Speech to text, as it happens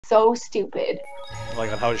so stupid.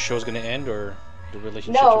 Like on how the show's gonna end or the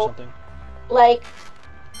relationships or No, something? like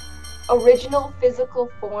original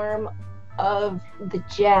physical form of the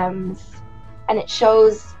gems, and it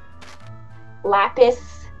shows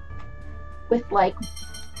Lapis with like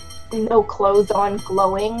no clothes on,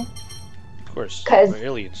 glowing. Of course, Because we're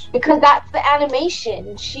aliens. that's the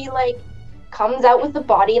animation. She like comes out with the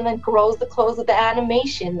body and then grows the clothes with the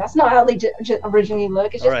animation. That's not how they originally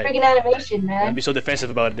look. It's just Alright. freaking animation, Don't man. be so defensive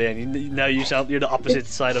about it, Dan. Now you're the opposite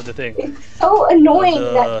side of the thing. It's so annoying Of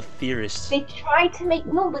the that theorists. they try to make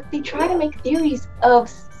theories of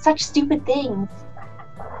such stupid things.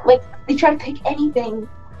 Like they try to pick anything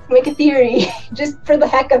to make a theory just for the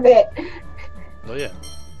heck of it. Oh yeah.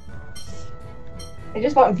 They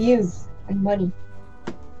just want views and money.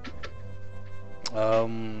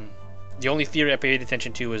 The only theory I paid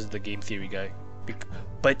attention to was the game theory guy,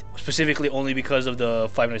 but specifically only because of the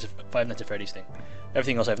Five Nights at Freddy's thing.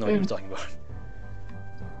 Everything else I have no idea what you're talking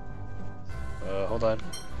about. Hold on.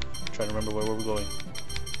 I'm trying to remember where we're going.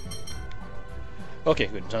 Okay,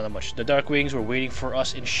 good. It's not that much. The Dark Wings were waiting for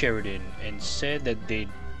us in Sheridan and said that they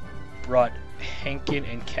brought Hankin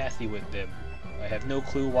and Kathy with them. I have no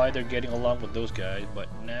clue why they're getting along with those guys, but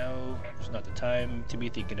now is not the time to be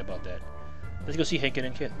thinking about that. Let's go see Hankin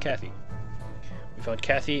and Kathy. We found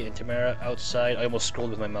Kathy and Tamara outside. I almost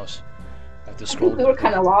scrolled with my mouse. I have to I scroll. think we were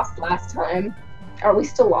kind of lost last time. Are we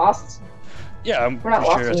still lost? Yeah, I'm We're not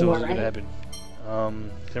pretty sure lost that's what was anymore, gonna happen.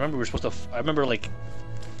 I remember we were supposed to. I remember like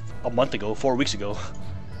a month ago, 4 weeks ago,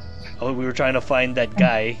 we were trying to find that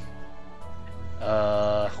guy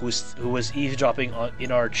who was eavesdropping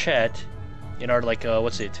in our chat, in our like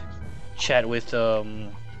chat with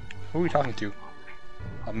who were we talking to?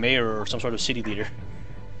 A mayor or some sort of city leader.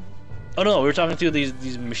 Oh no, we were talking to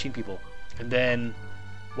these machine people, and then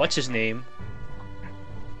what's his name?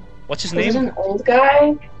 What's his name? Was it an old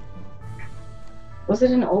guy? Was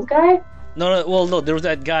it an old guy? No, well, no. There was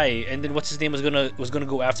that guy, and then what's his name was gonna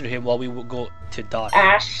go after him while we would go to Dot.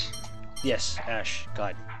 Ash. Yes, Ash.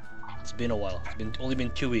 God, it's been a while. It's only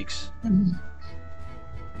been 2 weeks.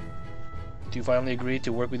 Two finally agreed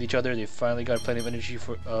to work with each other. They finally got plenty of energy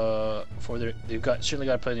for their. Certainly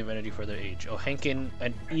got plenty of energy for their age. Oh, Henkin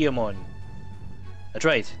and Iamon. That's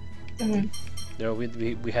right. There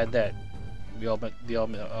we had that. They all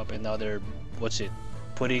met up, and now they're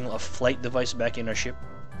putting a flight device back in our ship.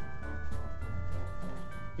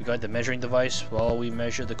 We got the measuring device while we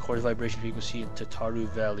measure the core vibration frequency in Tataru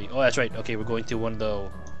Valley. Oh, that's right. Okay, we're going to one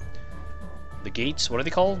of the gates. What are they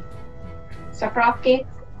called? Sephiroth gates?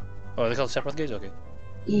 Oh, they called Sephiroth gates? Okay.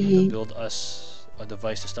 Yeah. Build us a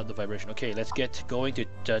device to stop the vibration. Okay, let's get going to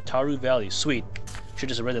Tataru Valley. Sweet. Should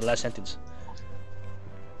just read the last sentence.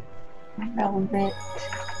 Relevant.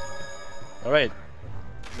 Alright.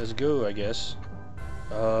 Let's go, I guess.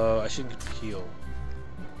 I shouldn't heal.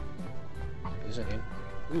 Is it in?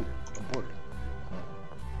 Ooh, I'm bored.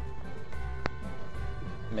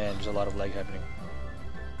 Man, there's a lot of lag happening.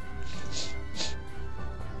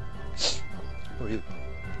 Who are you?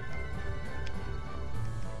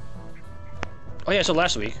 Oh yeah, so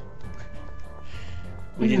last week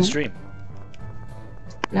we didn't stream.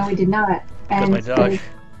 No, we did not. Because my dog.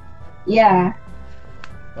 Yeah.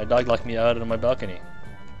 My dog locked me out on my balcony.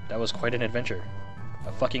 That was quite an adventure.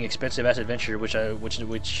 A fucking expensive ass adventure,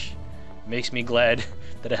 which makes me glad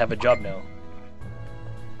that I have a job now.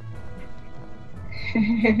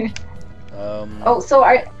 Oh, so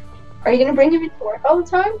are you gonna bring him into work all the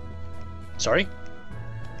time? Sorry?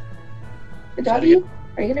 The doggy?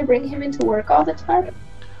 Are you gonna bring him into work all the time?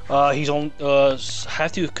 He's on.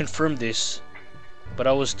 Have to confirm this, but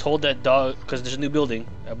I was told that because there's a new building,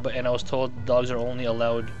 and I was told dogs are only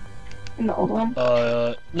allowed. In the old one?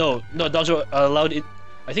 No, dogs are allowed.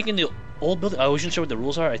 I think in the old building, I wasn't sure what the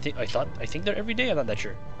rules are. I think they're every day. I'm not that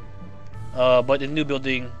sure. But in the new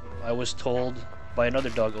building, I was told by another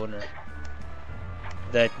dog owner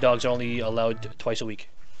that dogs are only allowed twice a week.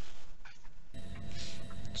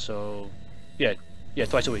 So, yeah,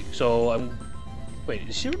 twice a week. So I'm. Wait,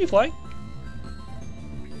 is he really flying?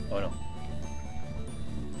 Oh no.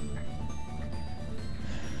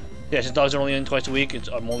 Yeah, since dogs are only in twice a week,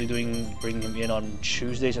 I'm only bringing him in on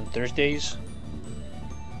Tuesdays and Thursdays.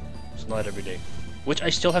 It's not every day, which I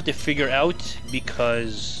still have to figure out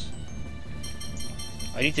because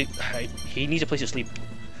he needs a place to sleep.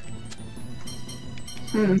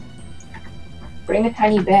 Bring a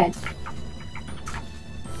tiny bed.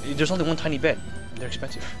 There's only one tiny bed. They're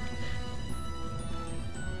expensive.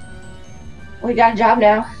 We got a job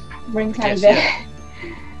now. Bring a tiny bed.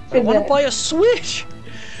 Yeah. I want to buy a Switch.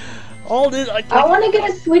 All this. I want to get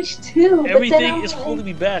a Switch too. Everything is holding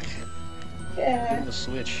me back. Yeah. Getting a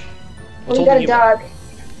Switch. Well, you got a dog. back?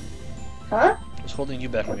 Huh? What's holding you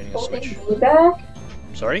back from getting a Switch? Holding me back?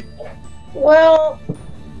 Sorry? Well,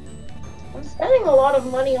 I'm spending a lot of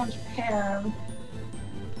money on Japan.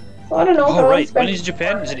 So I don't know if I Oh, want to right. spend When is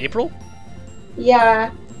Japan? Is it April?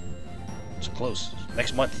 Yeah. It's close.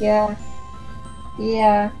 Next month. Yeah.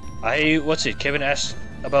 Yeah. What's it? Kevin asked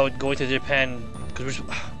about going to Japan because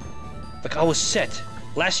like I was set.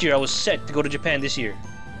 Last year I was set to go to Japan this year.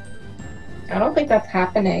 I don't think that's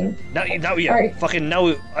happening. Now yeah, Sorry. fucking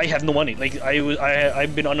now I have no money. Like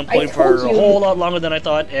I've been unemployed I for told a you. whole lot longer than I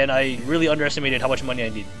thought, and I really underestimated how much money I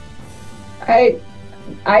need.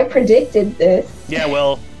 I predicted this. Yeah,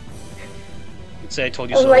 well, let's say I told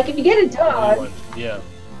you I was so. like, if you get a dog, Yeah.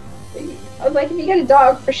 I was like, if you get a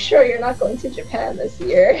dog, for sure you're not going to Japan this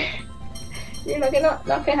year. You're not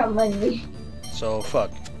gonna have money. So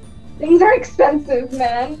fuck. Things are expensive,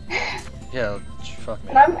 man. Yeah, fuck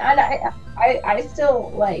And man. I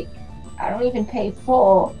still like, I don't even pay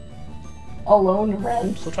full alone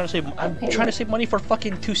rent. Still trying to save. I'm trying to save money for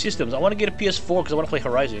fucking 2 systems. I want to get a PS4 because I want to play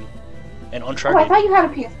Horizon and Oh, Uncharted. I thought you had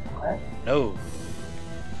a PS4. No,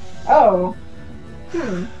 Oh.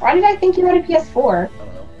 Why did I think you had a PS4? I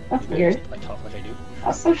don't know. That's weird. I talk like I do. I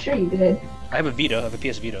was so sure you did. I have a Vita. I have a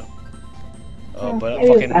PS Vita. Hmm, But maybe it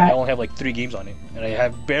was fucking, that. I only have like 3 games on it, and I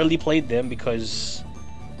have barely played them because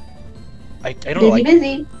I don't know.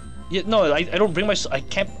 Busy. Yeah, no, I don't bring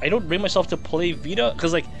I don't bring myself to play Vita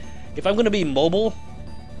because like if I'm gonna be mobile,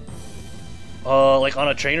 like on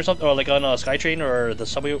a train or something, or like on a SkyTrain or the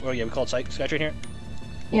subway, or yeah, we call it SkyTrain here.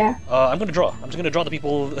 Yeah. I'm gonna draw. I'm just gonna draw the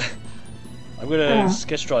people. I'm gonna Oh.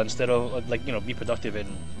 sketch draw instead of like be productive and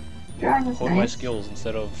Drawing is hone my nice. skills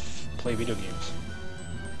instead of play video games.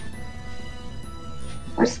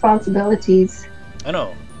 Responsibilities. I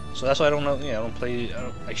know. So that's why I don't know. Yeah, I don't play.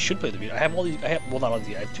 I should play the Vita. I have all these. I have well, not all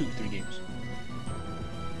these. I have 2, 3 games.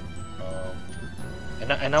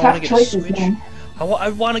 And I want to Tough get choices, a Switch. man. I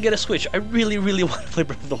want to get a Switch. I really, really want to play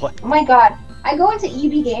Breath of the Wild. Oh my god. I go into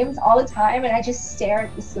EB Games all the time and I just stare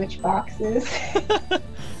at the Switch boxes.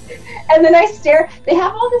 And then I stare. They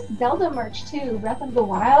have all this Zelda merch too, Breath of the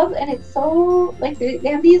Wild, and it's so like they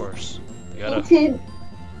have Of these course. You gotta. painted,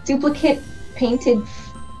 duplicate painted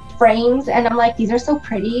frames, and I'm like, these are so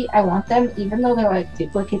pretty. I want them, even though they're like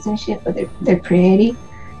duplicates and shit, but they're pretty,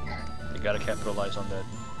 You gotta capitalize on that.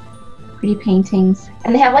 pretty paintings,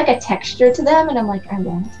 and they have like a texture to them, and I'm like, I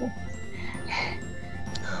want it.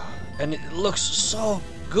 And it looks so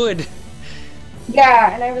good.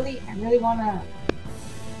 Yeah, and I really wanna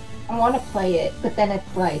play it, but then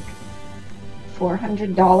it's like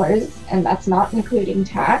 $400, and that's not including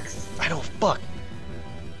tax. I don't fuck.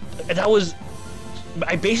 And that was.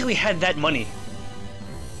 I basically had that money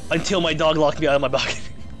until my dog locked me out of my balcony.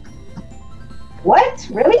 What?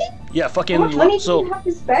 Really? Yeah, How fucking. much money do So, you have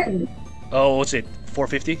to spend? oh, what's it?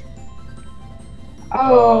 450.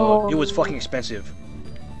 Oh. It was fucking expensive,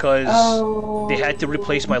 cause Oh. they had to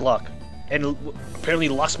replace my lock, and apparently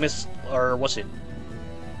locksmiths are what's it?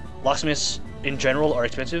 Locksmiths in general are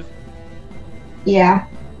expensive. Yeah.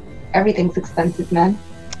 Everything's expensive, man.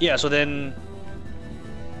 Yeah, so then.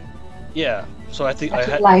 Yeah, so I think That's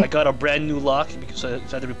your life. I got a brand new lock because I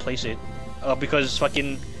had to replace it, because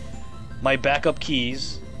fucking my backup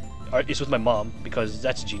keys is with my mom because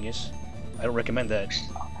that's genius. I don't recommend that.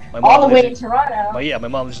 My mom All the way in lives Toronto. my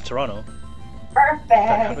mom lives in Toronto. Perfect. Fuck,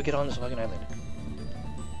 how do I get on this fucking island?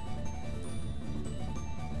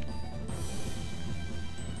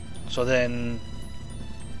 So then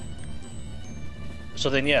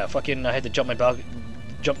yeah, fucking I had to jump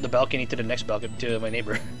the balcony to the next balcony to my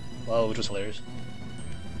neighbor. Wow, which was hilarious.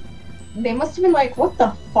 They must have been like, what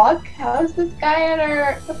the fuck? How is this guy at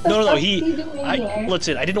our... What the No, fuck he. is he doing here?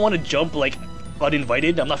 Listen, I didn't want to jump like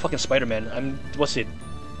uninvited. I'm not fucking Spider-Man. I'm what's it?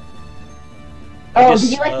 Oh,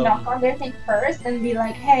 did you like knock on their thing first and be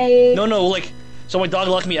like, hey... No, like so my dog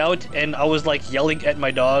locked me out, and I was like yelling at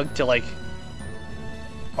my dog to like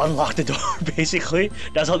unlock the door. Basically,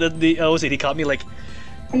 that's how the what's it? He caught me like.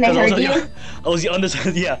 And they I heard was, you? I was on this.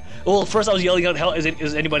 Yeah. Well, first I was yelling out, "Hell, is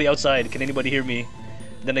anybody outside? Can anybody hear me?"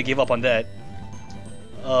 Then I gave up on that.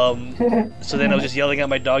 So then I was just yelling at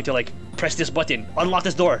my dog to like press this button, unlock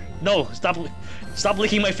this door. No, stop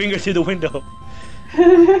licking my finger through the window.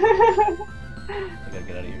 I gotta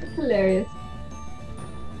get out of here. Hilarious.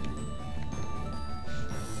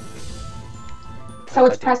 So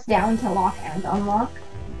it's pressed down to lock and unlock?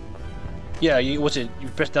 Yeah, what's it? You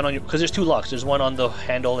press down on your because there's 2 locks. There's one on the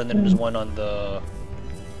handle, and then there's one on the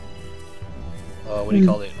what do you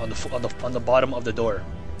call it? On the bottom of the door.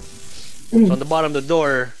 So on the bottom of the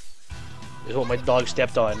door is what my dog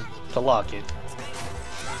stepped on to lock it.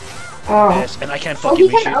 Oh. Yes, and I can't Well, fucking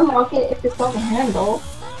he make can sure. unlock it if it's on the handle.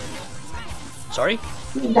 Sorry?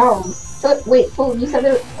 No. So, wait, so you said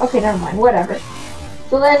there... Okay, never mind, whatever.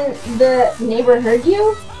 So then, the neighbor heard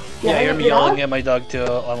you? Yeah, I heard me your yelling dog? at my dog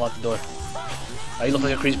to unlock the door. I look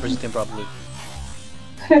like a crazy person to him, probably.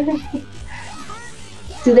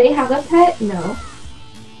 Do they have a pet? No.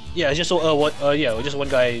 Yeah, it's just just one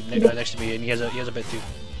guy next to me, and he has a pet too.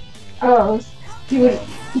 Oh, dude,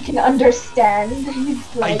 he can understand.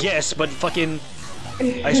 He's I like... guess, but fucking,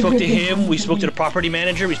 I spoke to him. We spoke to the property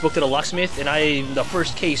manager. We spoke to the locksmith, and I'm the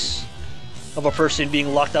first case of a person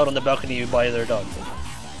being locked out on the balcony by their dog.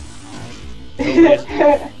 Nobody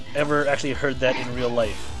has ever actually heard that in real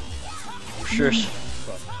life. I'm sure.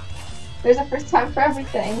 There's a first time for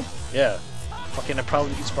everything. Yeah. Fucking, I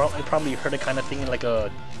probably heard a kind of thing in like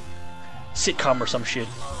a sitcom or some shit.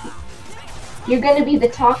 You're gonna be the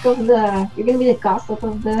talk of the... You're gonna be the gossip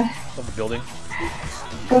of the... Of the building.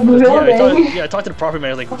 Of the building. I talked to the property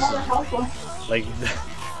manager, like, Of all the housewives. like,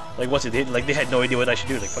 like what's it? They had no idea what I should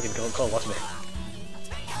do. Like, fucking call a locksmith.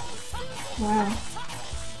 Wow.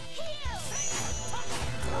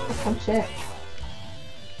 That's some shit.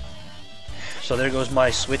 So there goes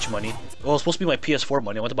my Switch money. Well, it's supposed to be my PS4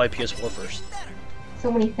 money. I want to buy a PS4 first.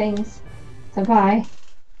 So many things to buy.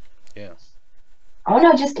 Yeah. I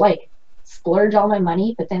wanna just, like, splurge all my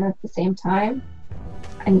money, but then at the same time,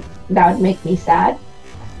 and that would make me sad.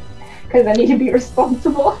 Because I need to be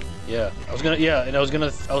responsible. Yeah. I was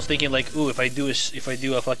thinking like, ooh, if I do a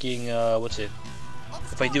fucking,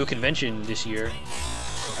 if I do a convention this year,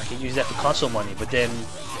 I can use that for console money, but then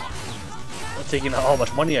I'm thinking how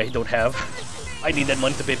much money I don't have. I need that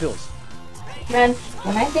money to pay bills. Man,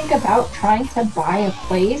 when I think about trying to buy a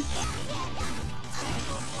place,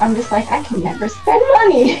 I'm just like, I can never spend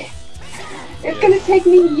money. It's gonna take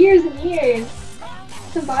me years and years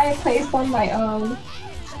to buy a place on my own.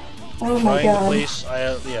 Oh my god. Place,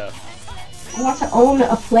 yeah. I want to own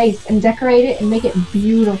a place and decorate it and make it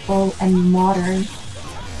beautiful and modern.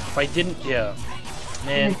 If I didn't, yeah.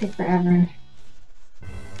 Man. It's gonna take forever.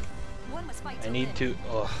 I need to,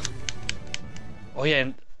 oh yeah,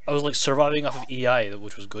 and I was like surviving off of EI,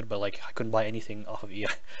 which was good, but like I couldn't buy anything off of EI.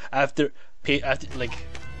 After EI,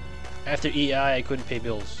 I couldn't pay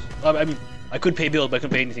bills. I mean, I could pay bills, but I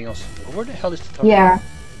couldn't pay anything else. Where the hell is the Yeah,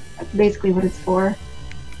 that's basically what it's for.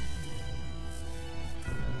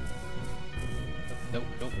 Nope,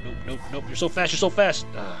 nope, nope, nope, nope. You're so fast, you're so fast.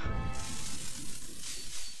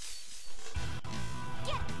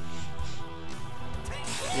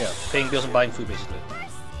 Yeah, paying bills and buying food, basically.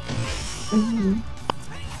 Mm-hmm.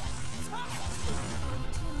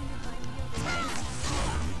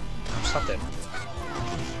 Stop that.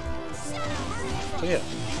 So yeah.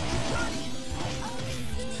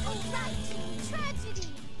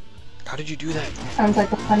 How did you do that? Sounds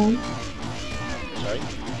like a fun. Sorry?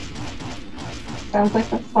 Sounds like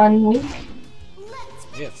a fun week.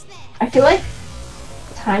 Yeah. I feel like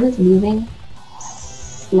time is moving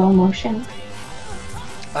slow motion.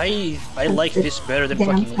 I like this better than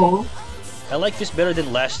fucking. I like this better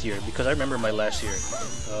than last year because I remember my last year.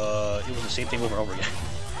 It was the same thing over and over again.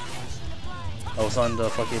 I was on the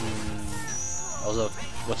fucking. I was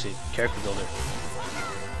a character builder.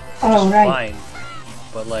 Oh right. Fine,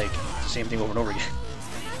 but like it's the same thing over and over again.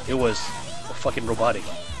 It was fucking robotic.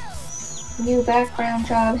 New background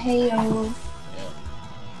job, hey yo. Yeah.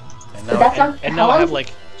 And But now, that's and now I have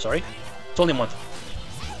like. Sorry, it's only a month.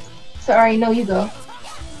 Sorry, no, you go.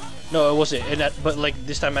 No, it wasn't. But like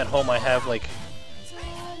this time at home, I have like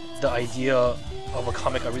the idea of a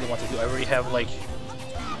comic I really want to do. I already have like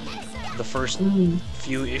the first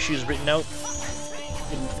few issues written out,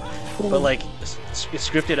 but like it's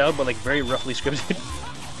scripted out, but like very roughly scripted.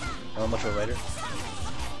 I'm not much of a writer.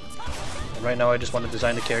 And right now, I just want to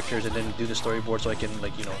design the characters and then do the storyboard so I can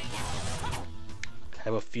like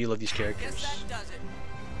have a feel of these characters.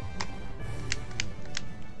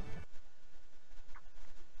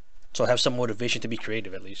 So I have some motivation to be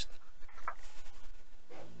creative, at least.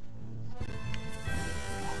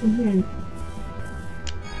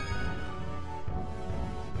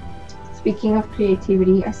 Speaking of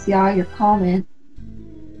creativity, I saw your comment.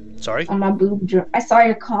 Sorry? On my boob I saw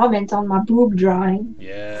your comment on my boob drawing.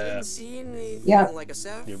 Yeah. Yep.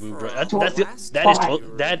 Your boob drawing.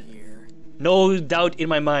 That no doubt in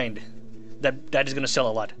my mind that is gonna sell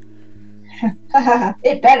a lot.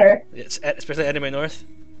 It better. It's, especially Anime North.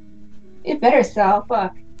 It better sell.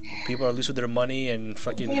 Fuck. People are loose with their money and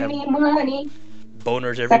fucking Give have me money.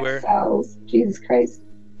 boners everywhere. Sex sells. Jesus Christ.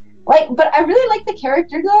 Like, but I really like the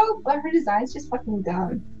character though. But her design's just fucking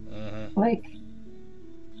dumb. Like.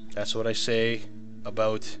 That's what I say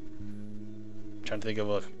about. I'm trying to think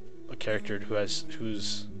of a character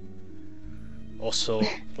who's also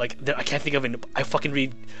like I can't think of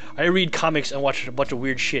it. I read comics and watch a bunch of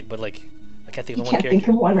weird shit, but like I can't think of You one can't think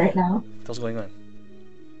character. of one right now. What's going on?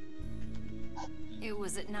 It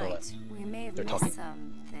was at night. We may have They're missed talking.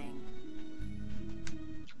 something.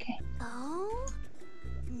 Okay. Oh,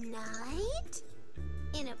 night?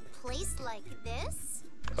 In a place like this?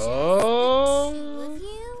 Oh. Two of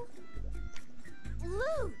you?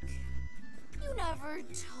 Luke, you never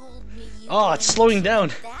told me you Oh, it's slowing down.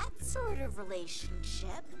 that sort of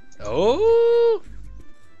relationship. Oh.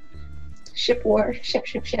 Ship war. Ship.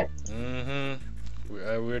 Mm-hmm.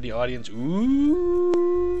 We're the audience.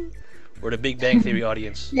 Ooh. We're the Big Bang Theory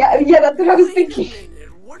audience. Yeah, that's what I was thinking.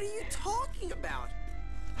 What are you talking about?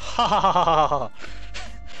 Ha ha ha ha ha.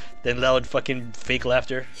 Then loud fucking fake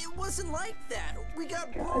laughter. It wasn't like that. We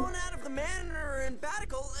got blown out of the manor in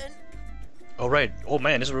Batical and... Oh right. Oh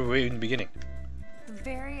man, this is where we were in the beginning. The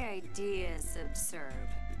very idea is absurd.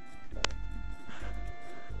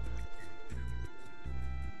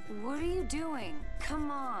 What are you doing?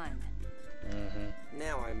 Come on. Mm-hmm.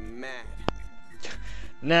 Now I'm mad.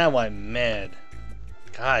 Now I'm mad.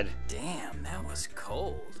 God. Damn, that was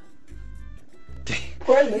cold.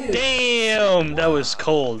 Poor Luke. Damn, that was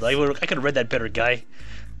cold. I could have read that better, guy.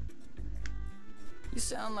 You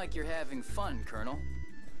sound like you're having fun, Colonel.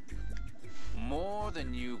 More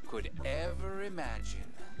than you could ever imagine.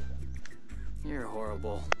 You're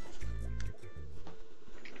horrible.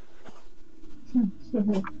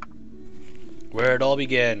 Where it all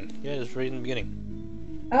began. Yeah, just right in the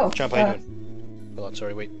beginning. Oh. Champ, how you doing? Hold on,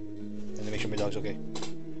 sorry, wait. Let me make sure my dog's okay.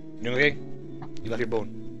 You doing okay? You left your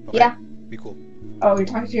bone. Okay. Yeah. Be cool. Oh, you're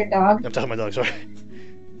talking to your dog? I'm talking to my dog, sorry.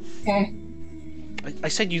 Okay. I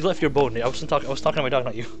said you left your bone. I was talking to my dog,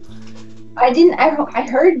 not you. I didn't. I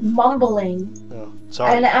heard mumbling, Oh,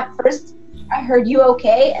 sorry. and at first I heard you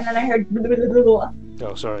okay, and then I heard. Blah, blah, blah, blah.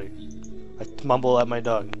 Oh, sorry. I mumble at my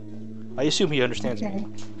dog. I assume he understands Okay. me.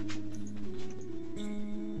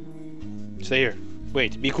 Stay here.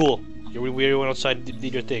 Wait, be cool. We went outside and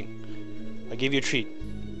did your thing. I gave you a treat.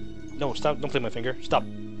 No, stop. Don't play my finger. Stop.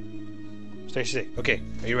 Stay. Okay,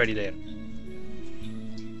 are you ready, Dan?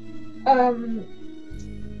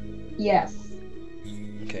 Yes.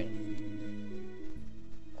 Okay.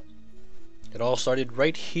 It all started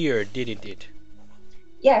right here, didn't it?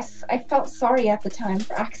 Yes, I felt sorry at the time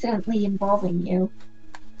for accidentally involving you.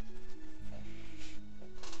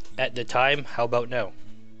 At the time, how about now?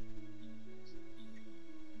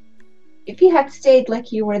 If you had stayed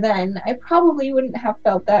like you were then, I probably wouldn't have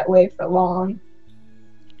felt that way for long.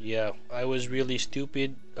 Yeah, I was really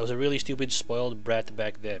stupid. I was a really stupid, spoiled brat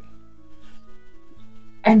back then.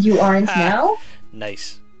 And you aren't now?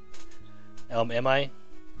 Nice. Am I?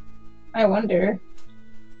 I wonder.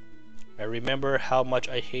 I remember how much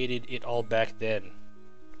I hated it all back then.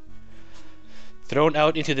 Thrown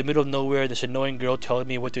out into the middle of nowhere, this annoying girl telling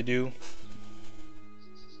me what to do.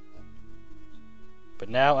 But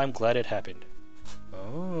now I'm glad it happened.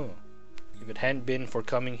 Oh. If it hadn't been for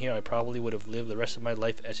coming here, I probably would have lived the rest of my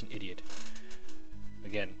life as an idiot.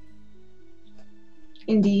 Again.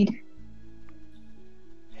 Indeed.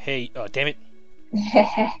 Hey, oh damn it.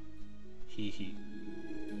 Heh Hee hee.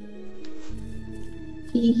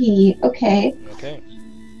 hee. Okay. Okay.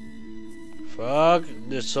 Fuck,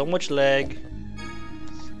 there's so much lag.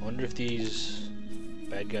 Wonder if these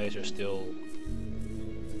bad guys are still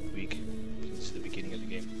weak since the beginning of the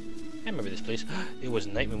game. I remember this place. It was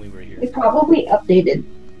night when we were here. They probably updated,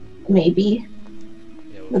 maybe.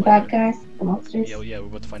 Yeah, The bad guys, the monsters. Yeah, we're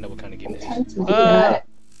about to find out what kind of game They this tend is. to do that.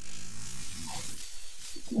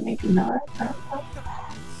 Maybe not.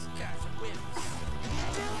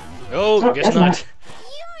 Oh, Oh, guess that's not. not.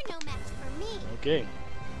 You're no match for me. Okay.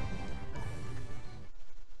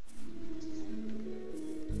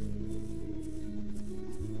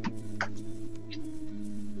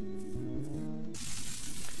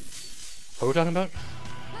 What are we talking about?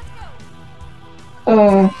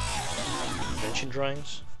 Convention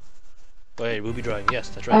drawings? Oh, hey, Ruby drawing. Yes,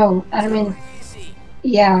 that's right. Oh, I mean,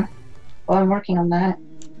 yeah. Well, I'm working on that.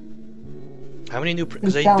 How many new? I'm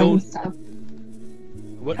Because I selling don't. stuff.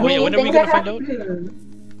 What, How oh yeah, many when are we things gonna I find have? out?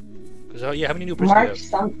 Because yeah, how many new prints do you March have?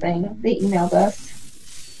 something. They emailed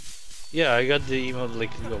us. Yeah, I got the email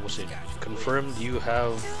like what was it? Confirmed you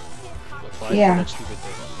have applied Yeah. for that stupid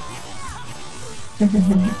thing.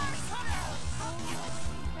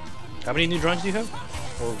 How many new drawings do you have?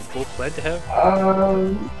 Or both plan to have?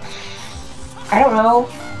 I don't know.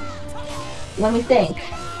 Let me think.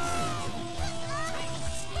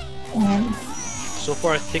 So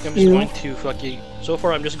far, I think I'm just Yeah. going to fucking. So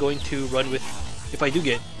far, I'm just going to run with. If I do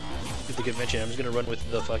get with the convention. I'm just gonna run with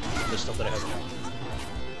the stuff that I have now.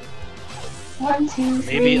 1, 2,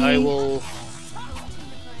 3. Maybe I will.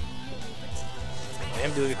 I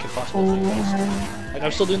am doing a Kim Possible thing. Like,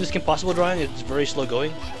 I'm still doing this Kim Possible drawing. It's very slow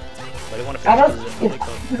going, but I want to finish it.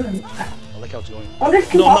 I like how it's going.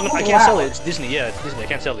 No, I can't sell it. It's Disney. Yeah, it's Disney. I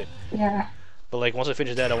can't sell it. Yeah. But like once I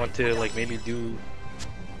finish that, I want to like maybe do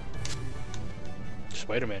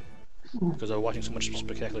Spider-Man because I was watching so much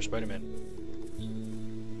spectacular Spider-Man.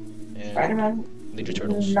 And Spider-Man. Ninja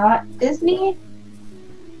Turtles. Not Disney.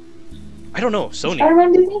 I don't know. Sony.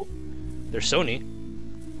 Spider-Man Disney. They're Sony.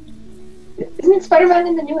 Isn't Spider-Man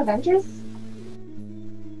in the new Avengers?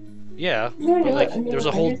 Yeah, No, but like no, there's a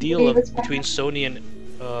I whole just deal believe of, it's between Sony and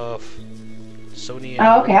Sony and.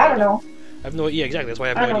 Oh, okay. I don't know. I have no. Yeah, exactly. That's why I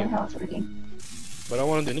have I no don't know idea. how it's working. But I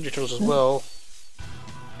want to do Ninja Turtles as well.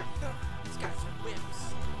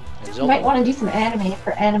 And You Zelda. might want to do some anime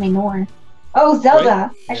for anime noir. Oh, Zelda!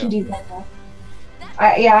 Right? I should do Zelda.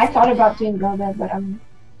 Yeah, I thought about doing Zelda, but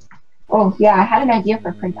Oh, yeah, I had an idea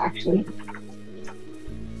for Prince actually.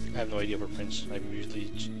 I have no idea for Prince. I'm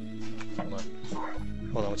usually. Hold on.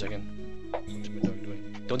 Hold on 1 second. What's my dog doing?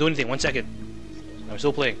 Don't do anything. 1 second. I'm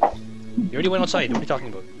still playing. You already went outside. What are you talking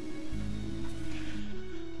about?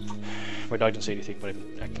 My dog didn't say anything, but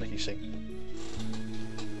I'm acting like he's saying.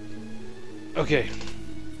 Okay.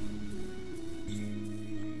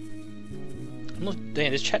 No,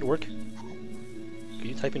 Dan, does chat work? Can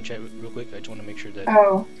you type in chat real quick? I just want to make sure that.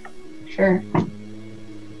 Oh, sure.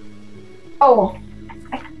 Oh,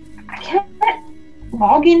 I can't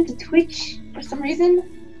log into Twitch for some reason.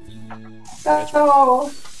 So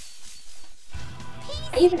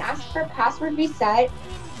I even asked for a password reset,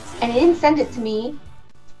 and it didn't send it to me.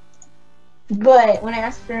 But when I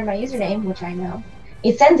asked for my username, which I know,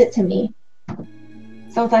 it sends it to me.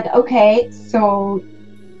 So it's like, okay, so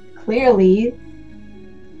clearly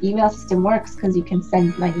email system works because you can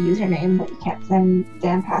send my username, but you can't send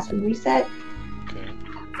damn password reset. Okay.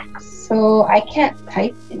 So I can't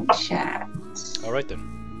type in chat. Alright then.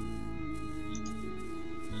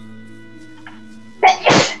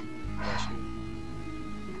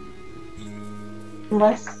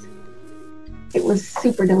 Unless it was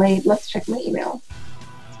super delayed. Let's check my email.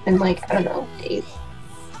 It's been like, I don't know, days.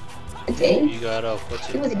 A day? You got what's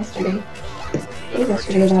It it? was yesterday. It was You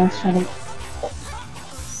yesterday that I was trying to.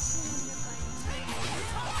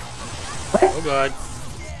 What? Oh god.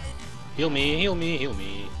 Heal me, heal me, heal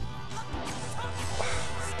me.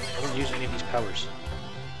 I don't use any of these powers.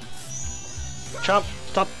 Chomp!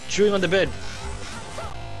 Stop chewing on the bed!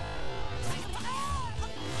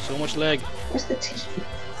 So much lag. Where's the tissue?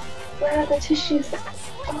 Where are the tissues?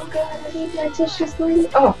 Oh god, I need my tissues, please.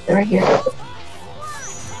 Oh, they're right here.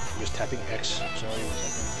 I'm just tapping X. Sorry, 1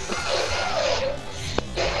 second.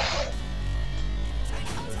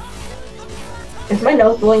 Is my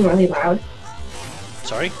nose blowing really loud?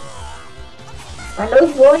 Sorry? My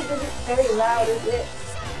nose blowing isn't very loud, is it?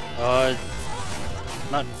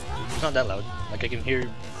 It's not that loud. Like I can hear,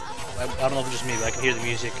 I don't know if it's just me, but I can hear the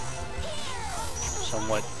music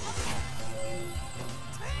somewhat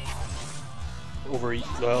over, a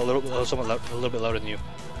little bit louder than you.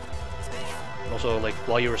 And also, like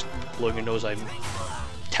while you were blowing your nose, I'm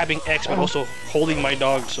tapping X, but also holding my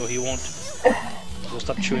dog so he'll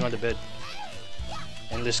stop chewing on the bed.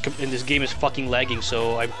 And this game is fucking lagging,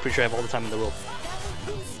 so I'm pretty sure I have all the time in the world.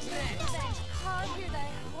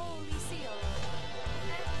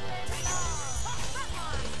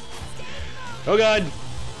 Oh god!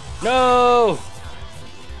 No!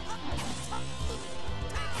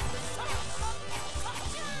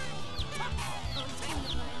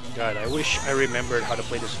 God, I wish I remembered how to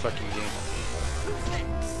play this fucking game.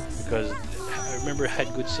 Because I remember it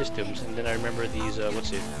had good systems, and then I remember these,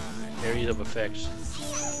 areas of effects.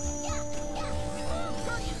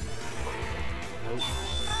 Nope.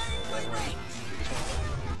 That one. This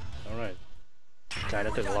one. Alright. God,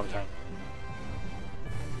 that took a long time.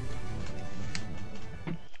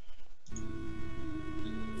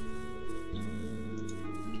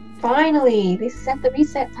 Finally, they sent the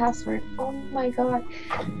reset password. Oh my god.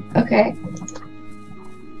 Okay.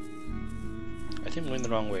 I think I'm going the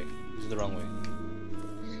wrong way. This is the wrong way.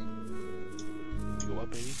 Go up,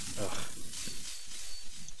 maybe? Ugh.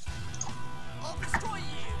 I'll destroy you.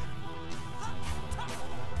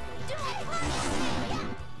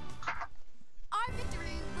 Our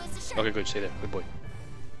victory was assured. Okay, good. Stay there. Good boy.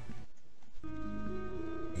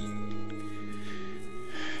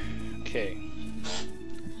 Okay.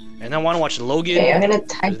 And I want to watch Logan. Okay, I'm gonna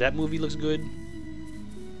type. Because that movie looks good.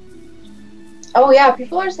 Oh yeah,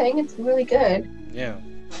 people are saying it's really good. Yeah.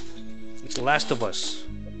 It's The Last of Us.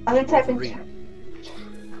 I'm gonna type in Wolverine. chat.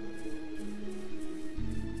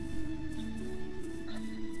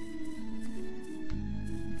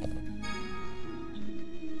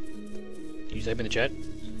 You type in the chat?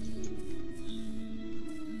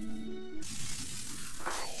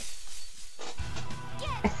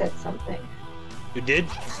 I said something. You did?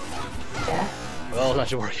 Yeah. Well,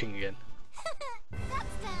 it's not working again.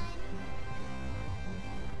 That's done.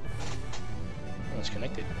 Oh, it's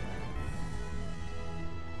connected.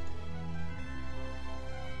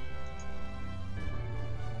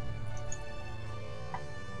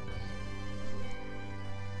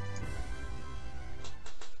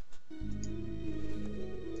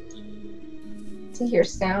 To hear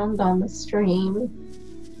sound on the stream.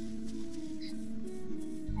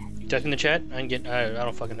 You typed in the chat? I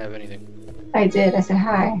don't fucking have anything. I did. I said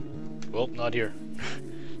hi. Well, not here.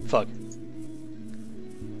 Fuck.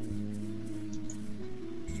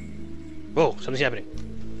 Whoa, something's happening.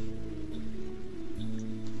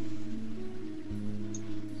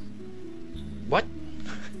 What?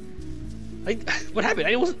 What happened?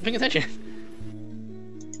 I wasn't paying attention.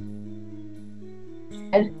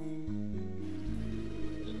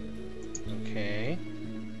 Okay.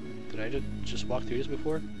 Did I just walk through this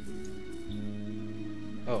before?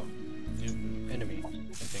 Oh, new enemy, I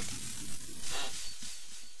think.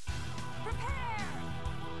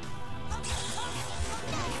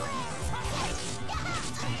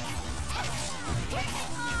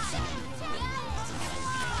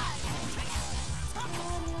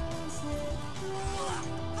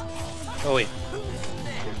 Oh wait.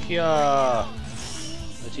 Yeah.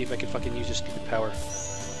 Let's see if I can fucking use this stupid power.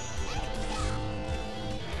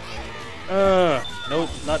 Nope,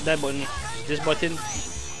 not that button. It's this button.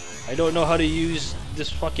 I don't know how to use this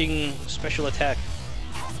fucking special attack.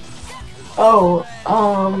 Oh,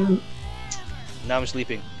 Now I'm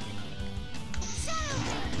sleeping.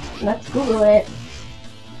 let's Google it.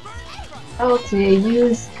 How to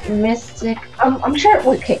use Mystic. I'm sure.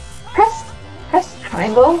 Okay, press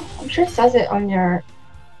triangle. I'm sure it says it on your.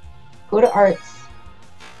 Go to arts.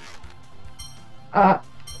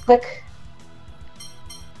 Click.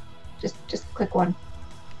 Just click one.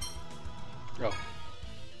 Oh.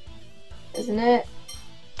 Isn't it?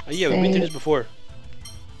 Oh yeah, we've been through this before.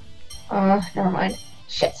 Never mind.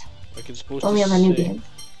 Shit. Like it's supposed Only to on the new say- game.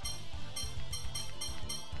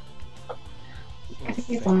 I think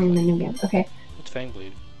it's only in the new game. Okay. What's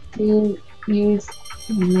Fangblade? You use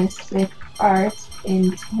Mystic Arts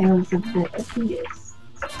in Tales of the Abyss.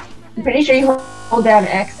 I'm pretty sure you hold down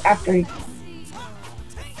X after,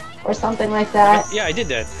 or something like that. Yeah, I did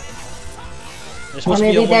that. It's Or supposed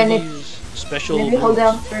to be maybe on one then of these special maybe hold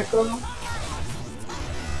moves. down circle.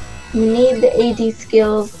 You need the AD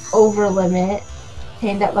skills over limit,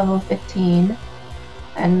 obtained at level 15,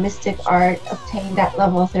 and Mystic Art obtained at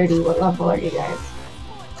level 30. What level are you guys?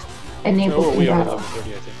 Enabled Oh, in we are battle. level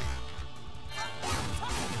 30, I think.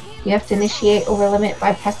 You have to initiate over limit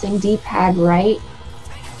by pressing D-pad right,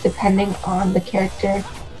 depending on the character.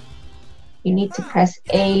 You need to press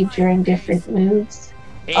A during different moves.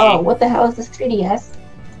 Hey. Oh, what the hell is this 3DS?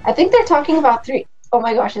 I think they're talking about Oh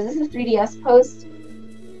my gosh, is this a 3DS post?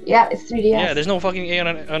 Yeah, it's 3DS. Yeah, there's no fucking A on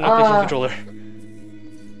a PlayStation controller.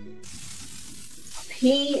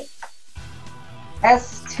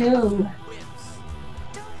 PS2.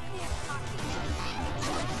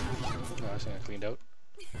 Oh, that's not cleaned out.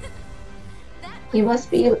 You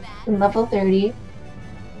must be in level 30.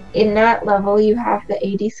 In that level, you have the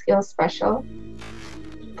AD skill special.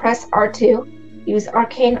 Press R2. Use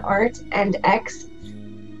Arcane Art and X.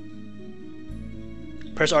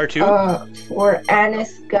 Press R2. For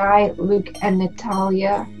Annis, Guy, Luke, and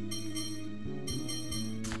Natalia.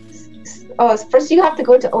 Oh, first you have to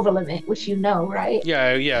go to Overlimit, which you know, right?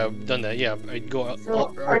 Yeah, I've done that. Yeah, I'd go So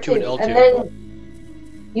R2 and L2. and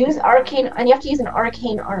then use Arcane, and you have to use an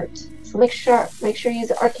Arcane Art. So make sure you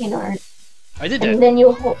use Arcane Art. I did that. And then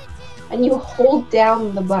you hold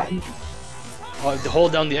down the button.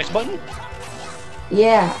 Hold down the X button?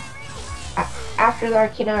 Yeah. After the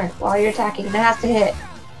Arcane Art, while you're attacking, and it has to hit.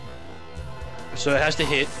 So it has to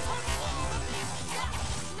hit.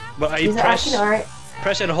 But I Use the Arcane Art.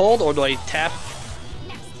 press and hold, or do I tap,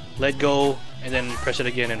 let go, and then press it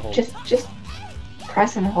again and hold? Just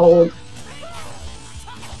press and hold.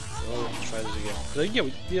 Oh, let's try this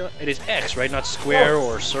again. Yeah, it is X, right? Not square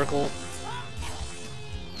or circle.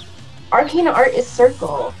 Arcane Art is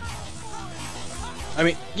circle. I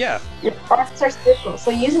mean, yeah. Your arts are circle.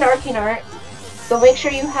 So use an Arcane Art. So make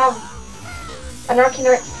sure you have an Arcane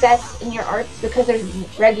Art set in your arts, because there's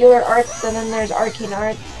regular arts and then there's Arcane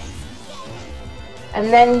Arts. And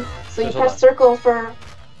then, so you press circle for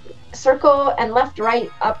circle and left, right,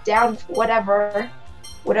 up, down, whatever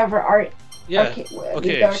art. Yeah.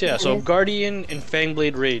 Okay. So So Guardian and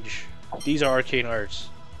Fangblade Rage. These are arcane arts.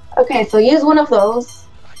 Okay, so use one of those.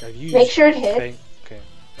 I've used Make sure it hits. Okay.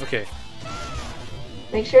 Okay.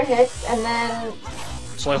 Make sure it hits, and then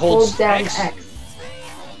So I hold down X. X.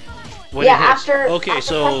 When Yeah, it hits. after Okay, after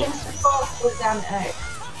so pressing circle, hold down X.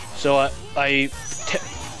 so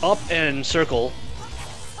up and circle.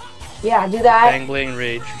 Yeah, do that. Bang, bang,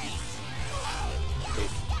 rage. Okay,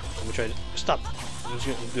 let me try to stop. I'm just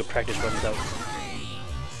gonna do a practice run without.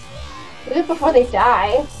 Do it before they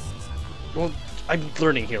die. Well, I'm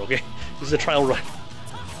learning here. Okay, this is a trial run.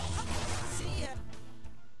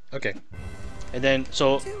 Okay, and then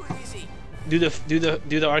so do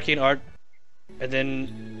the arcane art, and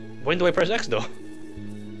then when do I press X though?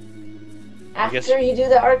 After you do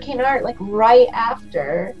the arcane art, like right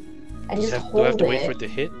after, and just hold it. Do I have to wait for it to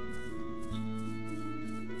hit?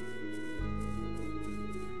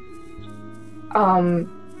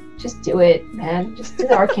 Just do it, man. Just do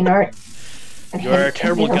the arcane art. And You're a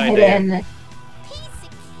terrible guy, Dyane.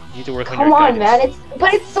 You need to work on Come your on, guidance. man.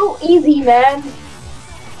 But it's so easy, man.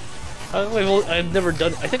 I've never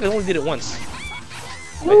done. I think I only did it once.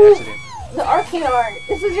 By Ooh, accident. the arcane art.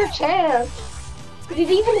 This is your chance. Did it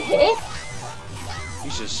even hit?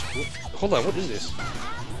 Jesus. Hold on. What is this?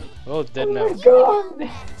 Oh, dead Oh now. my god.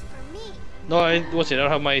 No, what's it? I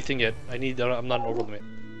don't have my thing yet. I'm not an over limit.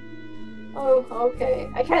 Oh, okay.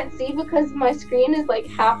 I can't see because my screen is like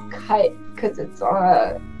half cut because it's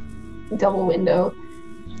on a double window.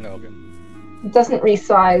 No, okay. It doesn't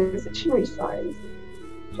resize. It should resize.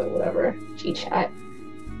 But whatever. G-chat.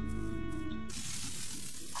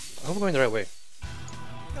 I hope we're going the right way.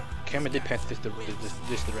 Camera did pan this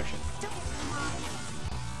direction.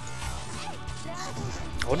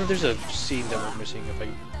 I wonder if there's a scene that we're missing. I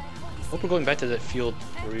hope we're going back to that field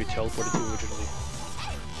where we teleported to originally.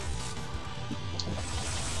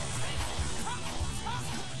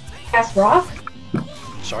 Ass rock?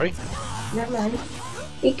 Sorry? Never mind.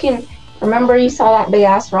 You can... Remember you saw that big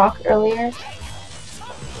ass rock earlier?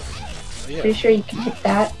 Yeah. Pretty sure you can hit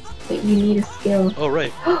that, but you need a skill. Oh,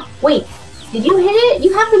 right. Wait, did you hit it?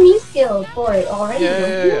 You have the me skill for it already,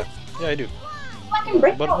 don't you? Yeah, I do. Fucking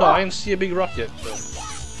break But the no, I rock. didn't see a big rock yet.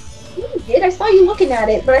 So. You did. I saw you looking at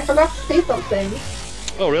it, but I forgot to say something.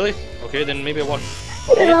 Oh, really? Okay, then maybe I walked.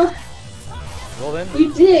 Yeah, Well then.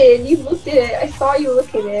 you did. You looked at it. I saw you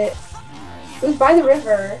look at it. It was by the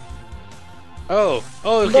river. Oh,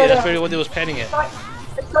 okay, But, that's really what it was panning at.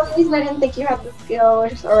 For some reason, I didn't think you had the skill,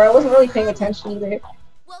 or I wasn't really paying attention either.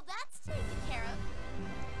 Well, that's taken care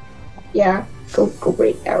of. Yeah, go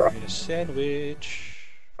break that rock. Need a sandwich.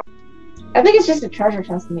 I think it's just a treasure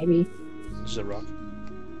chest, maybe. This is a rock.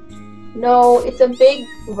 No, it's a big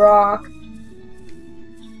rock.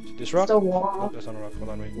 This rock? It's a wall. Oh, that's not a rock. Hold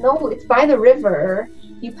on, wait. No, it's by the river.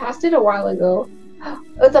 You passed it a while ago. Oh,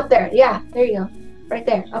 it's up there. Yeah, there you go. Right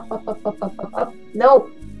there. Up, up, up, up, up, up, up. No,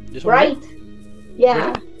 This one right.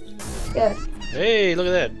 Yeah. Yes. Hey, look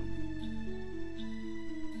at that.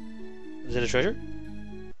 Is it a treasure?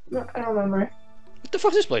 No, I don't remember. What the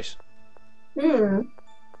fuck is this place?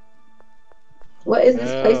 What is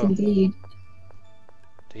this place Oh. indeed?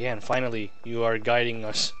 Dyane, finally, you are guiding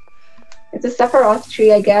us. It's a Sephiroth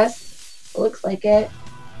tree, I guess. It looks like it.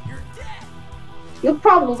 You'll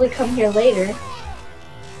probably come here later.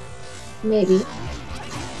 Maybe.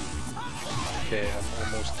 Okay, I'm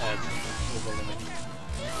almost at over limit.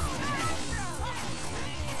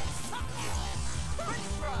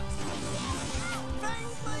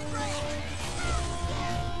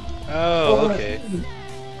 Oh, okay.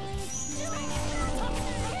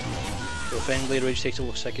 So Fangblade Rage takes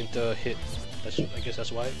a second hit. I guess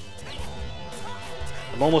that's why.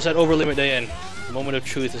 I'm almost at over limit, Dyane. The moment of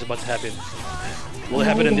truth is about to happen. Will it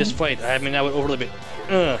happen in this fight? I am now at over limit.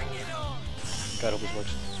 God, I hope this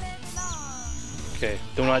works. Okay,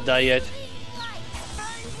 do not die yet.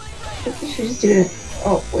 You should just do it.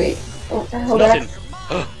 Oh, wait. Oh, hold Nothing.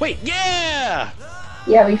 on. Wait, yeah!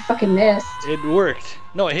 Yeah, we fucking missed. It worked.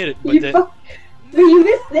 No, I hit it, but then... But you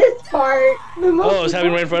missed this part. The most Oh, it's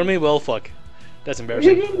happening right in front of me? Well, fuck. That's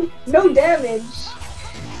embarrassing. You didn't. No damage.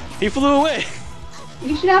 He flew away!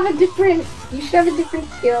 You should have a different. You should have a different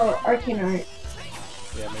skill, arcane art.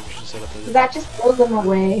 Yeah, maybe we should set up a... That just blows them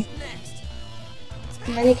away.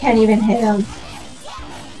 And then you can't even hit them.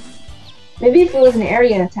 Maybe if it was an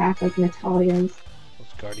area attack like Natalia's.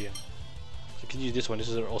 What's Guardian? So you can use this one. This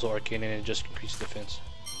is also arcane and it just increases defense.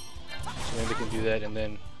 So maybe we can do that and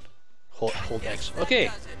then hold X. Okay.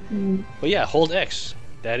 But yeah, hold X.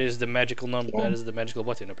 That is the magical number. Yeah. That is the magical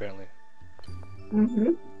button apparently.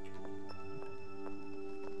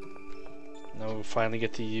 Now we finally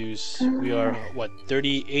get to use. We are what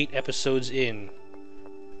 38 episodes in,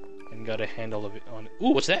 and got a handle of it on. Ooh,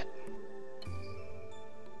 what's that?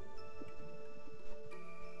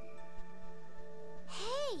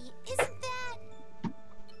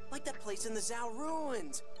 It's in the Zhao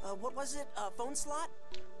ruins. What was it? Phone slot?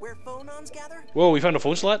 Where phonons gather? Whoa, we found a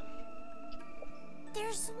phone slot?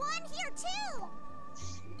 There's one here too.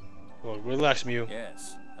 Oh, relax, Mew.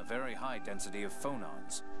 Yes, a very high density of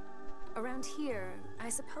phonons. Around here, I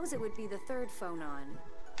suppose it would be the third phonon.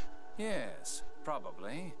 Yes,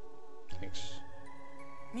 probably. Thanks.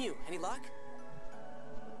 Mew, any luck?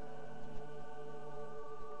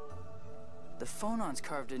 The phonons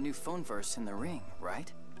carved a new phone verse in the ring,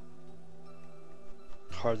 right?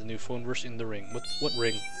 Carve the new phone verse in the ring. What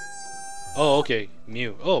ring? Oh, okay.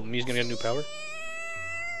 Mew. Oh, Mew's gonna get a new power?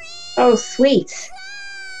 Oh, sweet.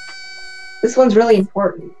 This one's really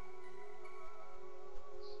important.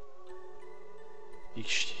 He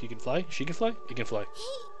can fly? She can fly? He can fly.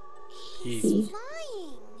 He's He.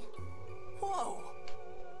 flying. Whoa.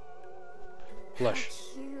 Blush.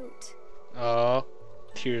 Cute. Aw.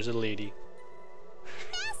 Tears a lady.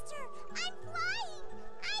 Master, I'm flying.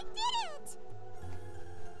 I did it.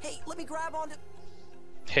 Hey, let me grab onto.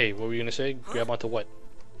 Hey, what were you gonna say? Grab onto what?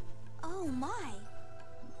 Oh my.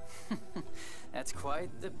 That's quite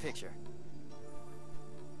the picture.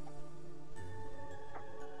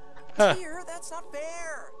 Huh. Here, that's not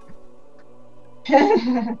fair.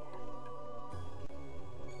 You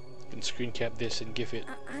can screen cap this and gif it.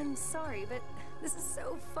 I'm sorry, but this is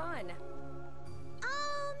so fun.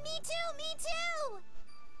 Oh, me too, me too.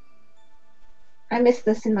 I missed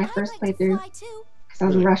this in my I'd first like to playthrough fly too. because I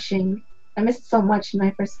was Really? rushing. I missed so much in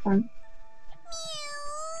my first one.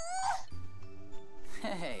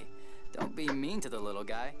 Hey, don't be mean to the little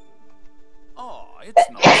guy. Oh, it's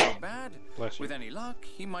not so bad. Bless you. With any luck,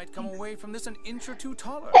 he might come away from this an inch or two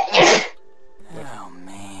taller. Oh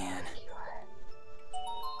man.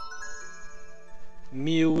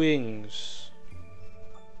 Mew wings.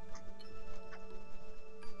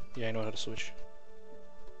 Yeah, I know how to switch.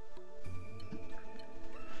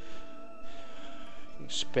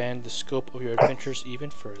 Expand the scope of your adventures even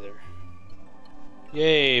further.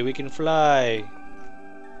 Yay, we can fly!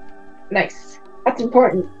 Nice. That's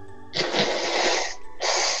important.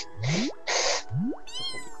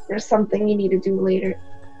 There's something you need to do later.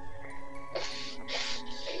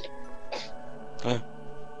 Huh?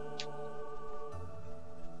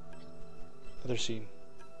 Other scene.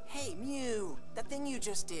 Hey, Mew, that thing you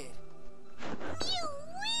just did.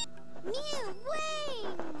 Mew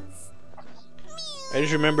wings. I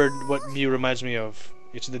just remembered what Mew reminds me of.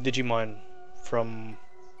 It's the Digimon from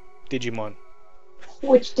Digimon.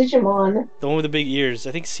 Which Digimon? The one with the big ears.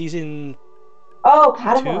 I think season Oh,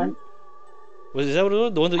 Patamon. is that what it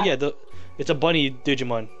was? The one that, yeah, it's a bunny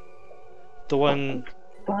Digimon. The one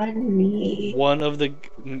Bunny. one of the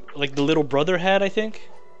like the little brother had, I think,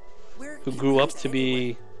 Where who he grew up raised to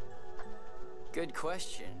anyway? be Good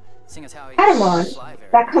question. Seeing as how he Patamon. fly very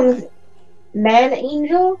That comes high. Man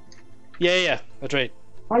Angel? yeah, that's right.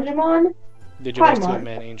 Anjumon? Digivolves to a Patamon.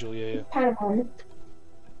 man angel, yeah. Patamon.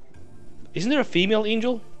 Isn't there a female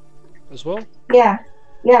angel as well? Yeah.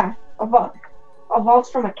 Yeah.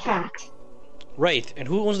 Evolved from a cat. Right. And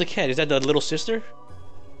who owns the cat? Is that the little sister?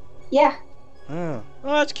 Yeah. Oh,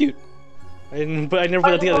 that's cute. I never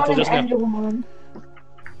put that together until Anjumon just and now. Angelmon.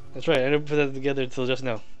 That's right. I never put that together until just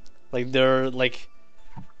now. Like they're like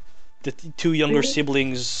the two younger Really?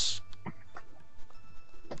 siblings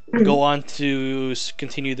go on to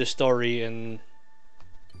continue the story, and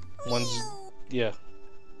one's yeah.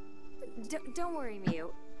 Don't worry,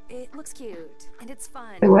 Mew. It looks cute, and it's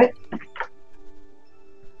fun. Wait, what?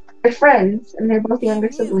 They're friends, and they're both younger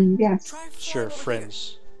Mew, siblings, yes. try flying Sure, over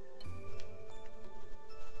friends.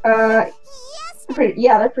 Yes.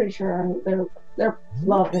 They're pretty sure they're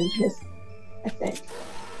love interest, I think.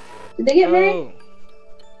 Did they get married? Oh,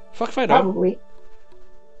 fuck if I know. Probably.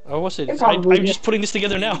 I was it. They probably I'm did. just putting this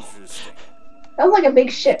together now. Interesting. That was like a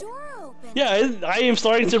big ship. Door open. Yeah, I am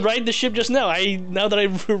starting to ride the ship just now. Now that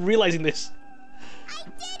I'm realizing this. I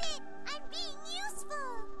did it. I'm being useful.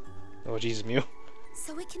 Oh Jesus, Mew.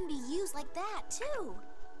 So it can be used like that too.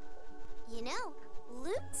 You know,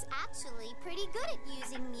 Luke's actually pretty good at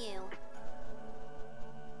using Mew.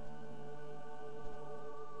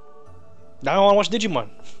 Now I want to watch Digimon.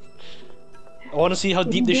 I want to see how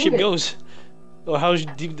deep this do ship it. goes, or how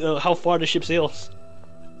deep, how far the ship sails.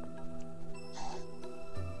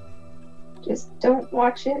 Just don't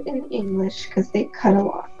watch it in English, because they cut a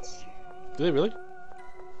lot. Do they really?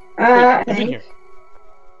 I I've been think. here.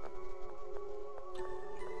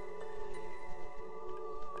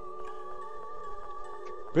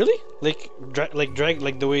 Really? Like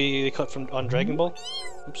the way they cut from on Dragon Ball?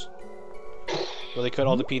 Oops. Where they cut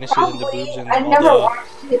all the penises and the boobs and I've never all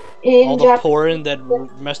watched it in the Japanese. porn that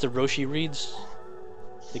Master Roshi reads.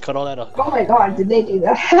 They cut all that out. Oh my god, did they do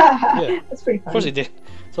that? Yeah. That's pretty funny. Of course they did.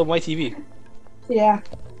 It's on my TV. Yeah.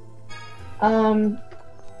 I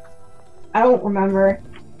don't remember.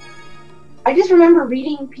 I just remember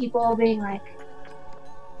reading people being like,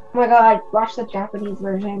 "Oh my god, watch the Japanese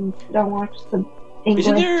version. Don't watch the English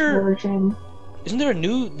version." Isn't there a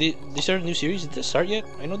new? They started a new series. Did this start yet?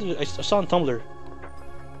 I know I saw on Tumblr.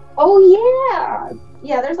 Oh yeah,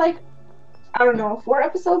 yeah. There's like, I don't know, 4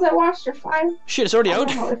 episodes I watched or 5. Shit, it's already I out.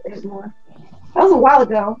 don't know if there's more. That was a while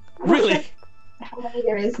ago. I'm not Really? sure how many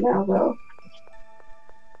there is now though?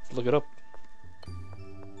 Look it up.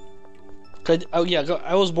 Oh yeah,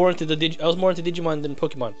 I was more into Digimon than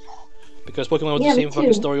Pokemon, because Pokemon was the same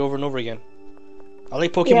fucking story over and over again. I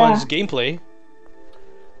like Pokemon's gameplay,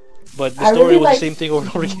 but the story was the same thing over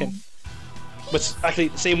and over again. But actually,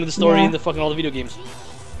 same with the story in the fucking all the video games.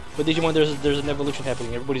 But Digimon, there's an evolution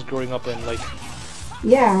happening. Everybody's growing up and like.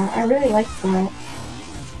 Yeah, I really like that.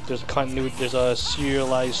 There's a continuity. There's a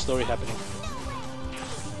serialized story happening.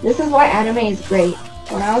 This is why anime is great.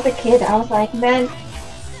 When I was a kid, I was like, man,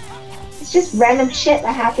 it's just random shit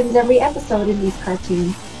that happens every episode in these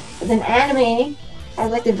cartoons. But then anime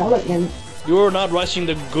has like development. You're not watching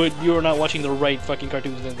You're not watching the right fucking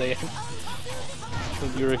cartoons then they.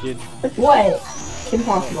 When you were a kid. Like what? Kim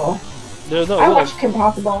Possible. I watched Kim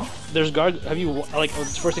Possible. There's Have you like? The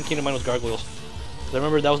first thing came to mind was Gargoyles. I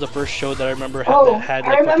remember that was the first show that I remember had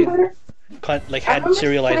like had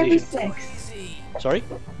serialization. Sorry.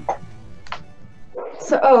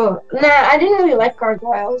 So nah, I didn't really like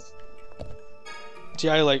Gargoyles. See,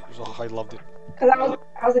 I loved it. Cause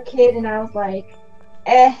I was a kid and I was like,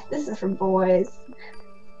 this is for boys.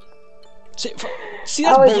 See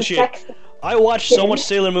that's bullshit. I watched so much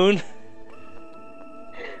Sailor Moon.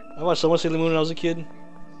 I watched so much Sailor Moon when I was a kid.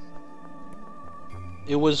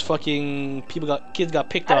 It was fucking kids got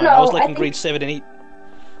picked on. I was like in grade 7 and 8,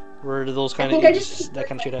 where those kind of that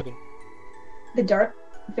kind of shit happened. The dark,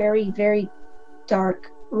 very very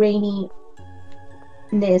dark, raininess.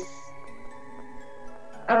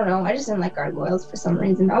 I don't know. I just didn't like Gargoyles for some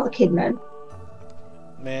reason. I was a kid, man.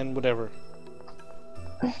 Man, whatever.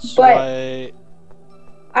 So but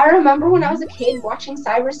I remember when I was a kid watching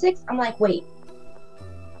Cyber 6. I'm like, wait.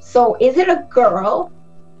 So is it a girl,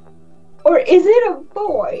 or is it a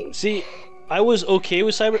boy? See, I was okay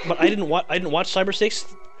with Cyber, but I didn't watch Cyber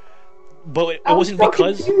 6. But it wasn't so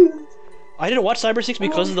because confused. I didn't watch Cyber 6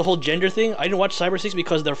 because of the whole gender thing. I didn't watch Cyber 6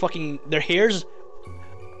 because their hairs,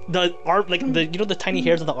 the arm, like the tiny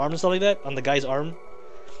hairs on the arm and stuff like that on the guy's arm.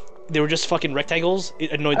 They were just fucking rectangles.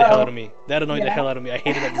 It annoyed the hell out of me. That annoyed the hell out of me. I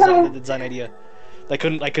hated that design idea. I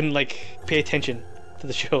couldn't like pay attention to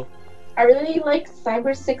the show. I really like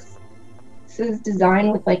Cyber 6's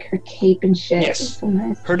design with like her cape and shit. Yes. It's so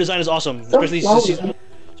nice. Her design is awesome, So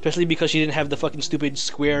especially because she didn't have the fucking stupid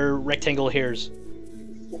square rectangle hairs.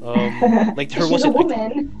 Like her She's a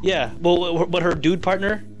woman. Yeah, well, but her dude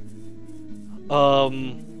partner.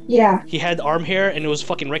 Yeah. He had arm hair and it was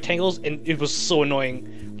fucking rectangles and it was so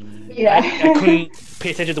annoying. Yeah. I couldn't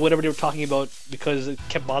pay attention to whatever they were talking about because it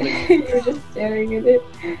kept bothering me. You were just staring at it.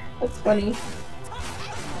 That's funny.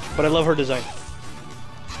 But I love her design.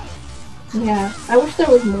 Yeah, I wish there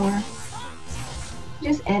was more. It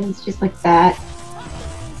just ends just like that.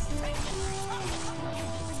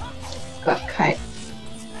 Got cut.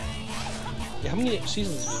 Yeah, how many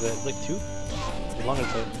seasons was that? Like 2? Longer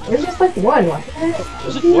than that. It was just like 1, wasn't it?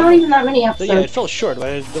 Was it not 1? even that many episodes. Yeah, it felt short, but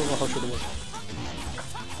I don't know how short it was.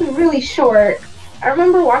 It was really short. I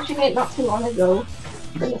remember watching it not too long ago.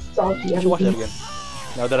 For nostalgia. I should watch that again.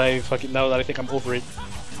 Now that I think I'm over it.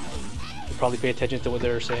 I'll probably pay attention to what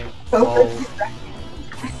they're saying. So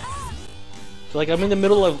like I'm in the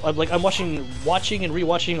middle of I'm watching and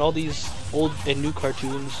rewatching all these old and new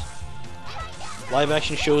cartoons. Live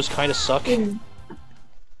action shows kind of suck. The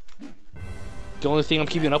only thing I'm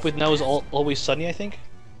keeping up with now is Always Sunny, I think.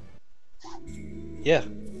 Yeah.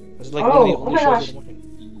 It's like one of the only shows that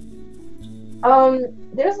I'm watching.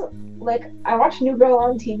 There's like I watch New Girl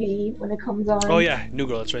on TV when it comes on. Oh yeah, New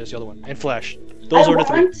Girl, that's right, that's the other one. And Flash. Those are the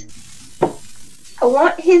 3. I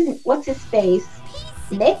want what's his face?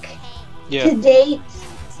 Nick? Yeah. To date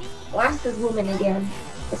Alaska's woman again.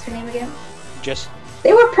 What's her name again? Jess.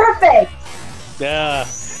 They were perfect! Yeah.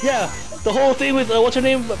 Yeah. The whole thing with what's her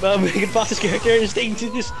name? Megan Fox's character is taking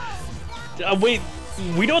to just wait,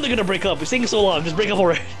 we know they're gonna break up. It's taking so long, just break up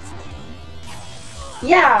already.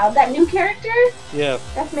 Yeah, that new character? Yeah.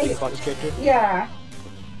 That's Megan Fox's character? Yeah.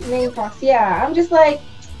 Megan Fox, yeah. I'm just like,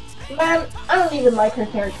 man, I don't even like her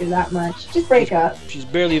character that much. Just break up. She's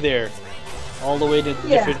barely there. All the way to a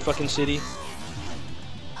different fucking city.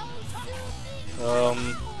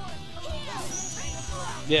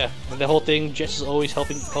 Yeah, and the whole thing, Jess is always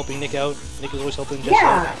helping Nick out. Nick is always helping Jess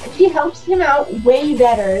Yeah, she helps him out way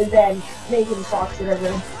better than Megan Fox,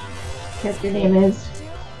 whatever character name is.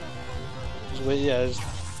 Yeah, it's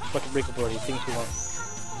fucking breakable already. Things we want.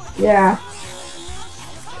 Yeah.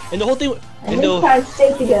 And the whole thing. And this time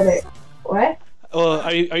stay together. What?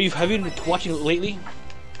 Have you been watching it lately?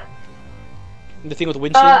 The thing with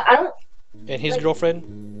Winston I don't. and his girlfriend.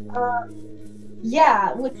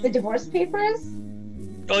 Yeah, with the divorce papers.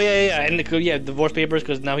 Oh yeah, and divorce papers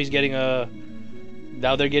because now he's getting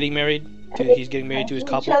now they're getting married. He's getting married to his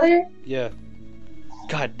couple. Each other. Yeah.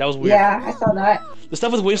 God, that was weird. Yeah, I saw that. The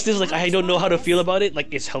stuff with Winston is like I don't know how to feel about it.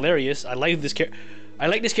 Like it's hilarious. I like this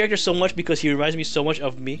character so much because he reminds me so much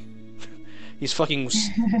of me. He's fucking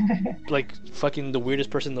like fucking the weirdest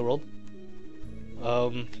person in the world.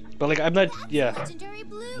 But like I'm not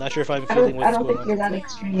not sure if I'm feeling what's going on. I don't think you're that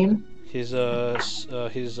extreme. His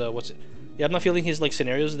what's it? Yeah, I'm not feeling his like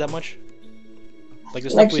scenarios that much. Like the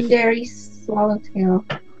stuff Legendary Swallowtail.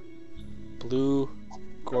 Blue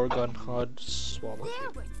Gorgon Hod Swallowtail.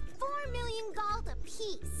 They're worth 4 million gold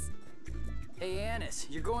apiece. Hey, Anis,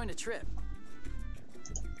 you're going to trip.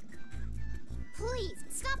 Please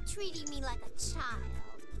stop treating me like a child.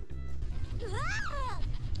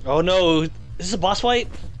 Oh no! Is this a boss fight?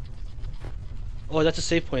 Oh, that's a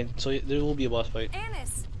save point, so there will be a boss fight.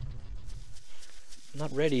 Anis! I'm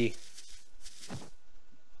not ready.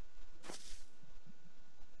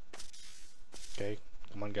 Okay,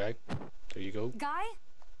 come on, guy. There you go. Guy?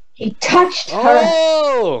 He touched her.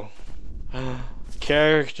 Oh!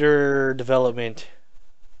 Character development.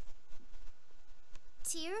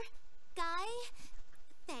 Tear? Guy?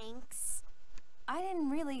 Thanks. I didn't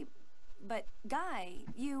really... But, Guy,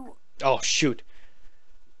 you... Oh, shoot.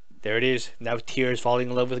 There it is. Now Tear is falling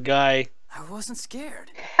in love with Guy. I wasn't scared.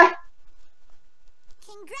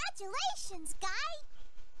 Congratulations, Guy!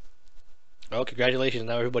 Oh, congratulations.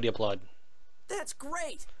 Now everybody applaud. That's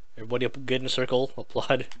great. Everybody get in a circle.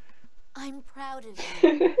 Applaud. I'm proud of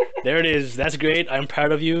you. There it is. That's great. I'm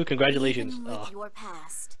proud of you. Congratulations. Even with your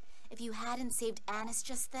past, if you hadn't saved Anis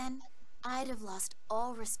just then, I'd have lost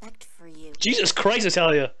all respect for you. Jesus Christ,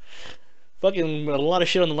 Natalia. Fucking a lot of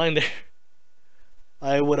shit on the line there.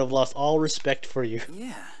 I would have lost all respect for you.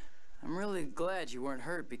 Yeah, I'm really glad you weren't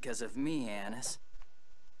hurt because of me, Anis.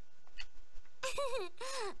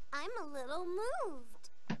 I'm a little moved.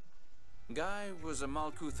 Guy was a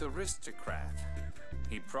Malkuth aristocrat.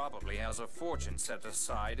 He probably has a fortune set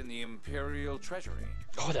aside in the Imperial Treasury.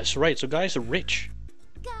 Oh, that's right. So guys are rich.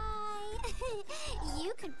 Guy,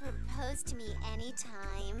 you can propose to me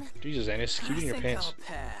anytime. Jesus, Anis, keep it in your pants. I'll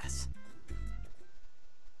pass.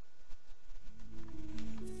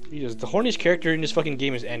 Jesus, the horniest character in this fucking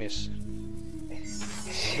game is Anis.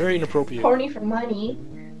 Very inappropriate. Horny for money.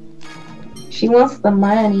 She wants the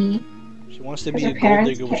money. She wants to be a Her gold parents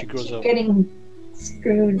digger when she grows keep up. getting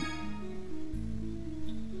screwed.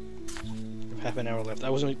 Half an hour left. I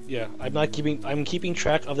wasn't. Yeah, I'm not keeping. I'm keeping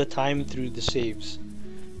track of the time through the saves.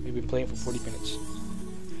 We've been playing for 40 minutes.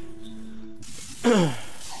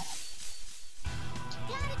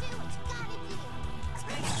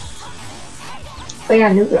 Play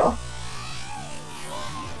on New Girl.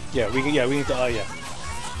 Yeah, we need to. Yeah.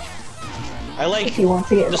 I like If you want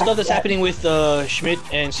to get the back stuff to that's that. happening with Schmidt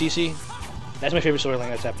and Cece. That's my favorite storyline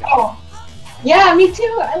that's happening. Oh, yeah, me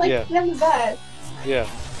too. I like Yeah. them the best. Yeah.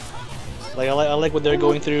 Like I like what they're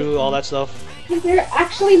going through, all that stuff. Because they're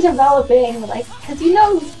actually developing, like, because you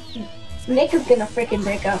know Nick is gonna freaking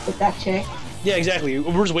break up with that chick. Yeah, exactly.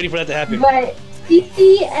 We're just waiting for that to happen. But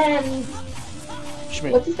Cece and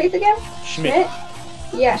Schmidt. what's his face again? Schmidt.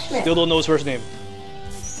 Yeah, Schmidt. Still don't know his first name.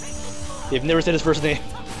 They've never said his first name.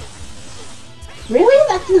 Really?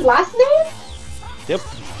 That's his last name? Yep.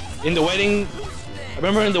 In the wedding, I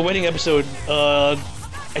remember in the wedding episode, I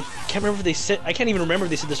can't remember if they said, I can't even remember if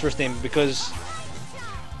they said his first name because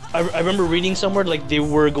I remember reading somewhere like they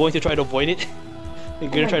were going to try to avoid it. They're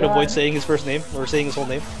gonna try to avoid saying his first name or saying his whole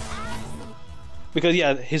name. Because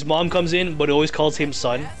yeah, his mom comes in, but always calls him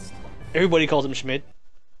son. Everybody calls him Schmidt.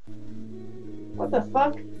 What the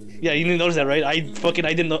fuck? Yeah, you didn't notice that, right? I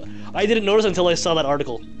didn't know. I didn't notice until I saw that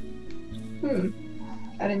article.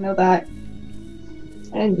 I didn't know that.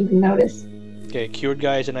 I didn't even notice. Okay, cured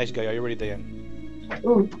guy is a nice guy. Are you ready, Dyane?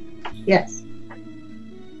 Ooh, yes.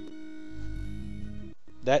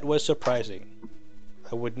 That was surprising.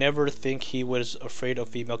 I would never think he was afraid of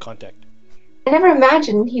female contact. I never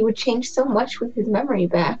imagined he would change so much with his memory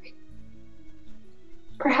back.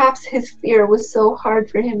 Perhaps his fear was so hard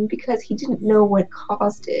for him because he didn't know what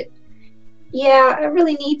caused it. Yeah, I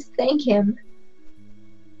really need to thank him.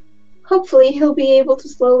 Hopefully he'll be able to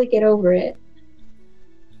slowly get over it.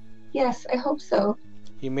 Yes, I hope so.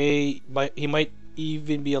 He might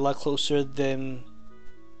even be a lot closer than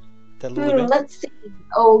that little event. Let's see.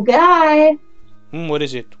 Oh, guy. What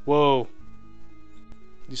is it? Whoa.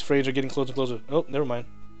 These frames are getting closer and closer. Oh, never mind.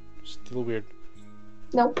 Still weird.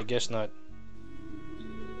 Nope. I guess not.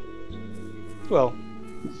 Well,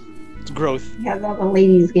 it's growth. He has all the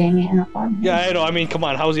ladies ganging up on him. Yeah, I know. I mean, come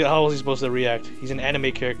on. How is he supposed to react? He's an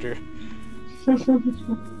anime character.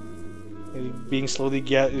 Being slowly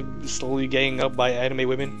ganging up by anime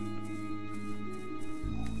women.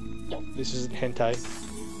 This isn't hentai.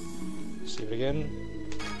 See it again.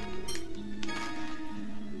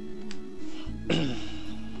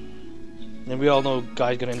 And we all know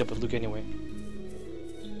Guy's gonna end up with Luke anyway.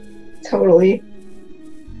 Totally.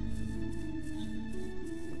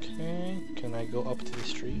 Okay, can I go up to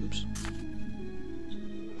this tree? Oops.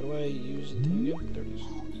 How do I use the thing again? There it is.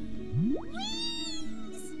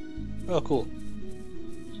 Oh, cool.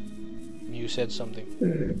 You said something.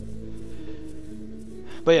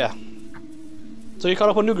 But yeah. So you caught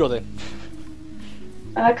up on New Girl then?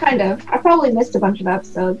 Kind of. I probably missed a bunch of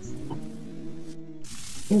episodes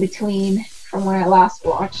in between from when I last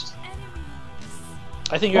watched.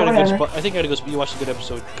 I think you're at a good spot. I think you're at a good spot. You watched a good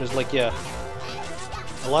episode because, like, yeah,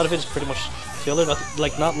 a lot of it is pretty much filler.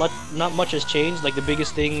 Not much has changed. Like the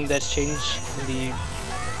biggest thing that's changed in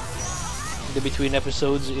the between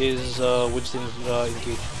episodes is Winston's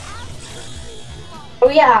engagement. Oh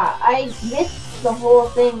yeah, I missed the whole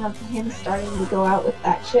thing of him starting to go out with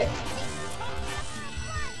that chick.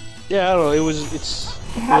 Yeah, I don't know. It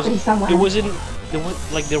happened somewhere. It wasn't. There weren't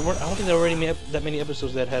like there weren't. I don't think there were that many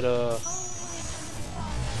episodes that had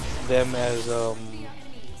them as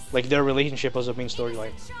like their relationship as a main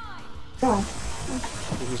storyline. Oh.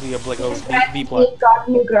 It was like a B plot. He got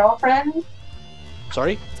a new girlfriend.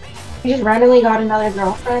 Sorry? He just randomly got another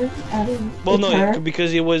girlfriend. Well, no, her.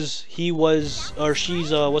 because she's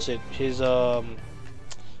what's it? His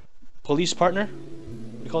police partner.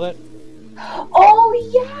 You call that? Oh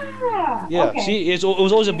yeah. Yeah. Okay. See, it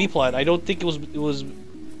was always a B plot. I don't think it was.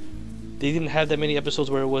 They didn't have that many episodes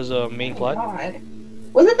where it was a main plot. God.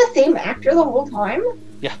 Was it the same actor the whole time?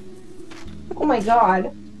 Yeah. Oh my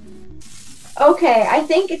god. Okay, I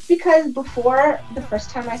think it's because before the first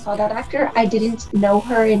time I saw that actor, I didn't know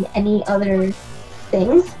her in any other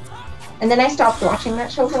things. And then I stopped watching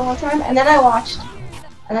that show for a long time. And then I watched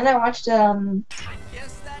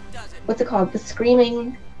what's it called? The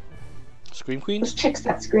Scream Queens? Those chicks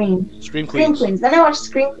that scream. Scream Queens. Then I watched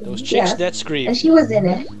Scream Queens. Those chicks that scream. And she was in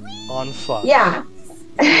it. On Fox. Yeah.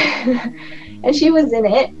 And she was in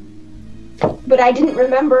it. But I didn't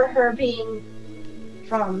remember her being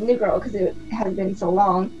from New Girl because it had been so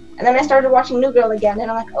long. And then I started watching New Girl again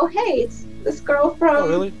and I'm like, oh hey, it's this girl from Oh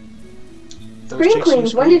really? Scream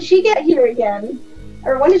Queens. When did she get here again?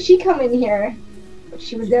 Or when did she come in here? But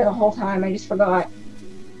she was there the whole time, I just forgot.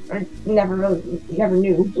 Or never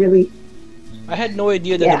knew, really. I had no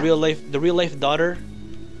idea that the real life daughter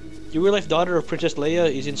of Princess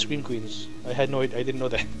Leia is in Scream Queens. I didn't know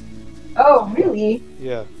that. Oh, really?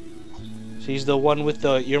 Yeah. She's the one with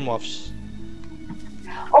the earmuffs.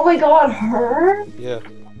 Oh my god, her? Yeah.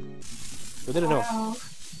 I didn't know.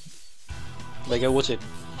 Like, what's it?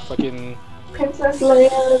 Fucking... Princess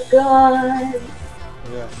Leia, God.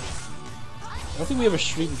 Yeah. I don't think we ever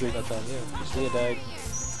streamed during that time, yeah. Because Leia died.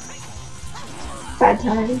 Sad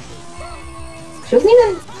times. She wasn't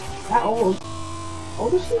even that old. How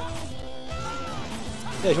old is she? Yeah,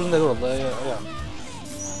 she wasn't that old, yeah.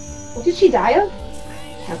 What did she die of?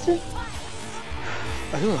 Cancer?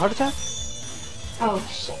 I think a heart attack? Oh,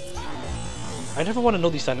 shit. I never want to know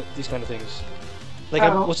these kind of things. Like,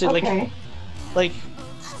 what's it, okay. like,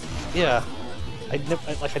 yeah. I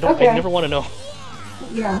never want to know.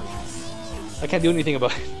 Yeah. I can't do anything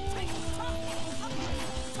about it.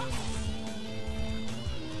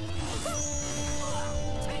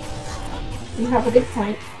 You have a good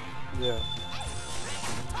point. Yeah.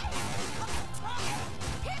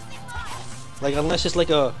 Like, unless it's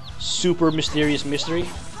like a super mysterious mystery.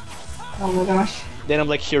 Oh my gosh. Then I'm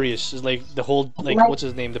like curious. It's like the whole, like what's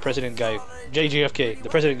his name? The president guy. JFK. The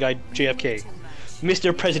president guy, JFK.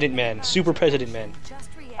 Mr. President Man. Super President Man.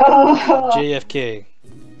 Oh. JFK.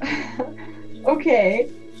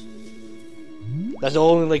 Okay. That's the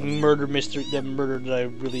only like murder mystery, that I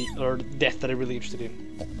really, or death that I'm really interested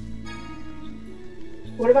in.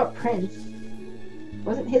 What about Prince?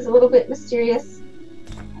 Wasn't his a little bit mysterious?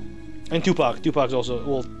 And Tupac. Tupac's also,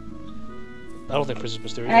 well, I don't think Prince is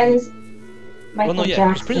mysterious. And Michael well, no, yeah,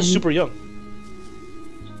 Jackson. Prince is super young.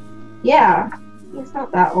 Yeah, he's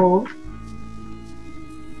not that old.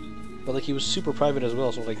 But like he was super private as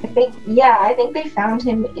well, so like. I think they found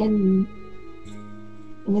him in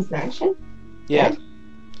his mansion. Yeah. Right?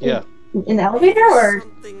 Yeah. In the elevator or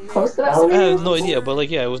close to the I elevator? have no idea, but like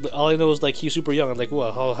yeah, it was all I know is like he's super young. I'm like,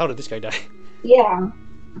 well, how did this guy die? Yeah.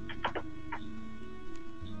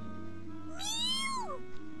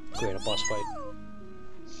 Great, a boss fight.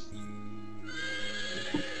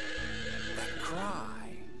 That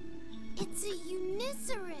cry. It's a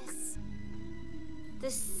Uniceros.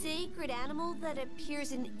 The sacred animal that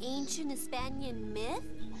appears in ancient Hispanian myth?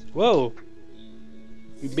 Whoa!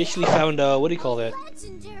 We basically found what do you call that?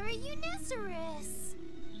 Legendary Uniceros.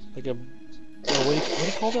 Like a what do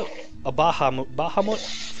you call that? A Bahamut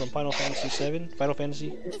from Final Fantasy VII, Final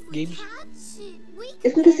Fantasy games.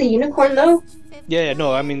 Isn't this a unicorn though? Yeah,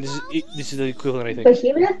 no, I mean this is the equivalent, I think.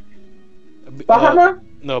 Behemoth? Bahamut?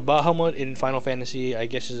 No, Bahamut in Final Fantasy, I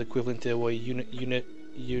guess, is equivalent to what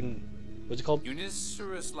what's it called?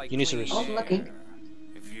 Uniceros like Uniceros. clean Oh, lucky. air.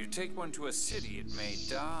 If you take one to a city, it may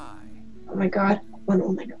die. Oh my god.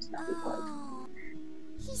 Oh my god. Oh,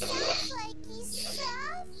 he sounds like he's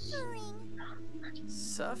suffering.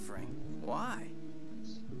 Suffering? Why?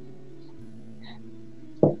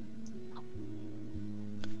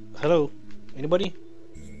 Hello? Anybody?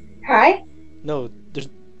 Hi? No,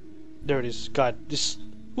 there it is. God, this.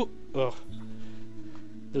 Ugh.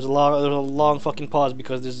 There's a long fucking pause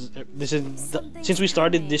because since we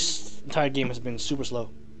started, this entire game has been super slow.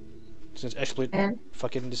 Since this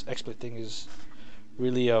exploit thing is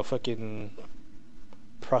really a fucking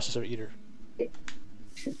processor eater.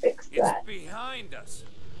 Should fix It's that. behind us.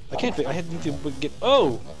 I can't. I had to get.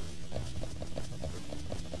 Oh.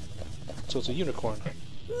 So it's a unicorn.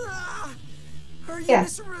 Ah, are Yeah.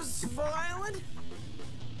 Uniceros violent?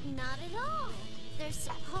 Not at all. They're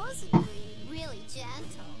supposedly really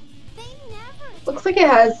gentle. They never. Looks like it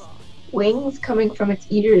has wings coming from its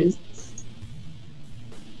ears.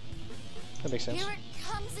 That makes sense. Here it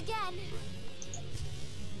comes again.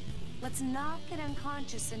 Let's knock it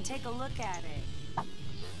unconscious and take a look at it.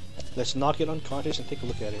 Let's knock it unconscious and take a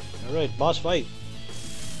look at it. All right, boss fight.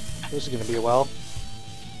 This is gonna be a while.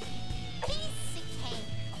 Piece of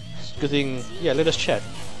cake. Good thing. Yeah, let us chat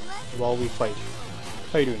while we fight.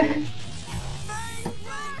 How you doing, Dyane?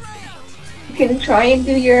 You can try and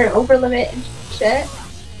do your over limit and shit.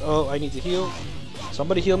 Oh, I need to heal.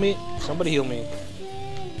 Somebody heal me. Somebody heal me.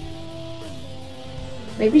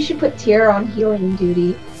 Maybe you should put Tier on healing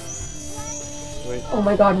duty. Wait. Oh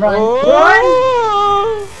my god, run. Oh!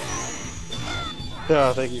 Run!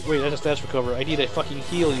 Oh, thank you. Wait, that's a stats recover. I need a fucking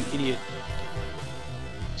heal, you idiot.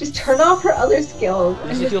 Just turn off her other skills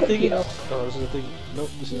and Is this just heal hit thingy? heal. Oh, this is a thing. Nope,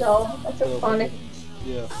 this is. No, that's a Oh, phonic.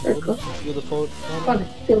 Yeah. Circle. Heal the phone. Phonic.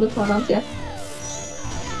 Field of phonons, yeah.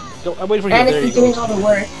 No, I'm waiting for you. And There if you you're doing go. all the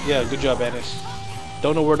work. Yeah, good job, Anis.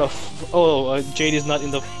 Don't know where the. Jade is not in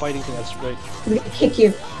the fighting thing. That's right. I'm gonna kick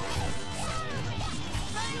you.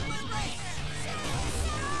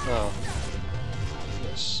 Oh.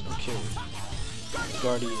 Yes. Okay.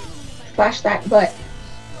 Guardian. Flash that butt.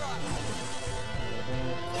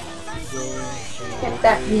 Get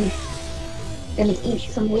that meat. Gonna eat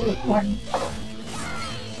some unicorn.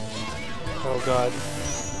 Oh god.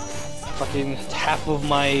 Fucking half of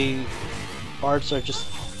my arts are just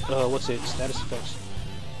what's it? Status effects.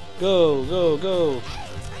 Go, go, go!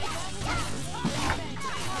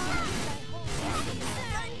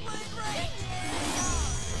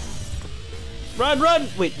 Run, run!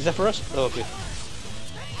 Wait, is that for us? Oh, okay.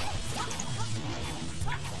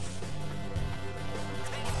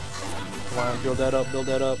 Come on, build that up, build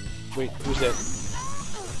that up. Wait, who's that?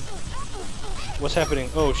 What's happening?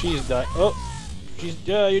 Oh, she's died. Oh! She's.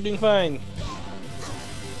 Yeah, you're doing fine.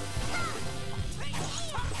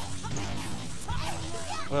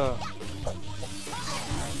 Oh.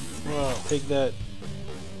 Oh, take that.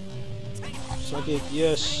 Suck it,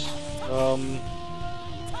 yes.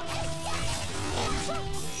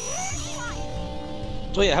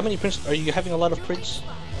 So yeah, how many prints are you having? A lot of prints?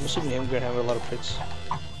 I'm assuming you're gonna have a lot of prints.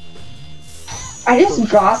 I just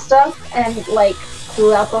draw stuff and like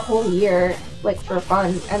throughout the whole year, like for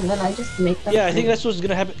fun, and then I just make them. Yeah, I think that's what's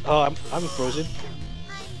gonna happen. Oh, I'm frozen.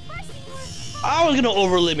 I was gonna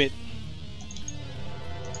over limit.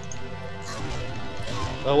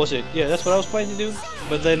 Oh, was it? Yeah, that's what I was planning to do.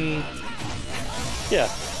 But then, yeah,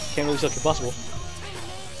 can't really suck impossible.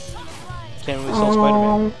 Can't really sell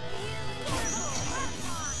Spider-Man.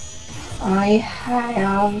 I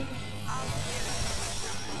have.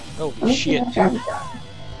 Holy shit. I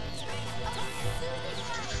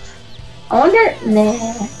wonder. Nah.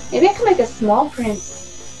 Maybe I can make a small print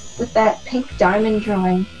with that pink diamond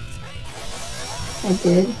drawing I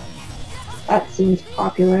did. That seems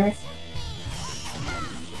popular.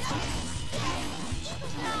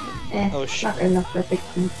 Oh, shit. Not good enough for a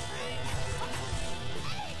 16.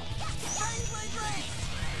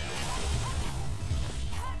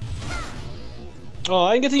 Oh,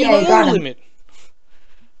 I didn't get to use Yeah, you my got own him. limit.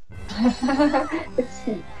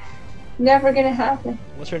 It's never gonna happen.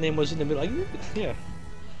 What's her name was in the middle? Yeah.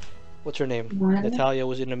 What's her name? One. Natalia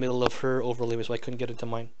was in the middle of her over limit, so I couldn't get into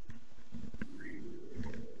mine.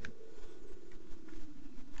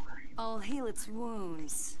 I'll heal its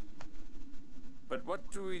wounds. But what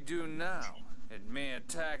do we do now? It may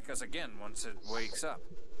attack us again once it wakes up.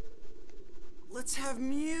 Let's have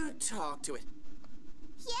Mew talk to it.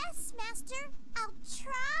 Yes, Master. I'll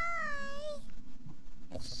try.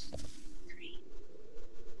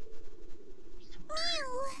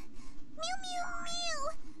 Mew! Mew, mew, mew!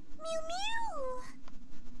 Mew, mew!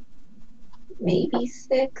 Maybe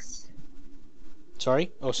 6.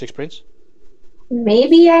 Sorry? Oh, 6 prints?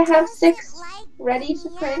 Maybe I have Does 6 it like ready to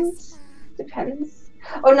print. miasma? Depends.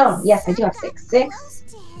 Oh no, yes, I do have 6. 6. Close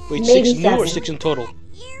to him. Wait, Maybe 6 new or 7. 6 in total?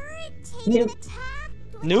 Irritating New. attack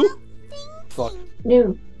New? without Fuck. thinking.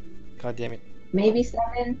 New. God damn it. Maybe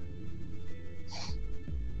 7.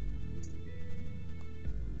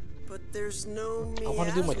 But there's no I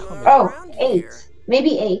wanna do my miasma comic. Oh, around 8. here.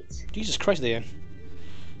 Maybe 8. Jesus Christ, Dyane.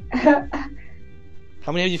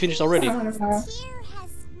 How many have you finished already? I don't know. Tear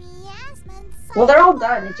has miasma inside. Well, they're all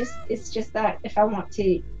done. It's just that if I want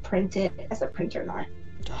to print it as a print or not.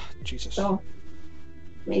 Ah, Jesus. So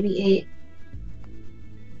maybe 8.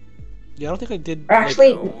 Yeah, I don't think I did. Or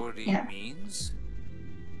actually, Know what he yeah. means?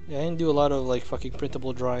 Yeah, I didn't do a lot of like fucking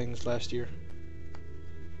printable drawings last year.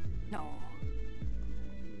 No.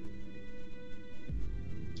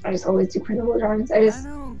 I just always do printable drawings. I I just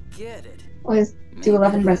don't get it. always do Maybe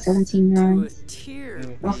 11 it by has 17 to do drawings, with Tyr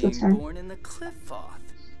most of the being time. born in the Cliffoth.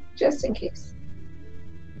 just in case.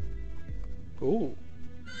 Ooh.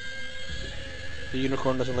 The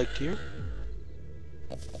unicorn doesn't like Tyr?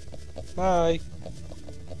 Bye.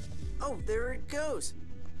 Oh, there it goes.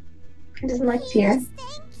 He doesn't like He Tyr. was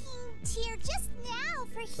thanking Tyr just now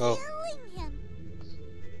for Oh. healing him.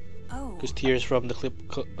 Oh. Because Tyr is from the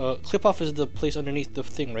Clip-Off is the place underneath the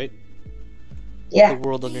thing, right? Yeah. The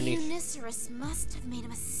world The underneath. Unicerus must have made a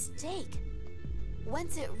mistake.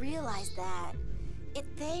 Once it realized that, it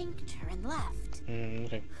thanked her and left.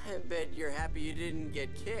 Okay. I bet you're happy you didn't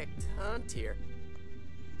get kicked, huh, Tyr?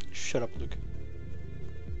 Shut up, Luke.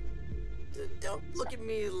 Don't look at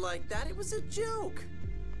me like that. It was a joke.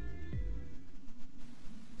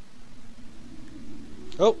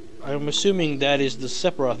 Oh, I'm assuming that is the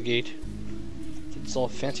Sephiroth gate. It's all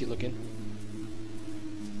fancy looking.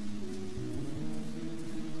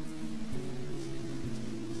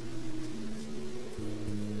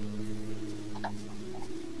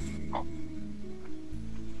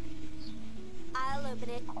 I'll open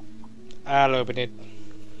it. I'll open it.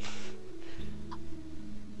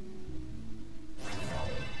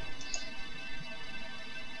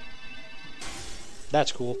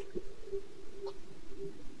 That's cool.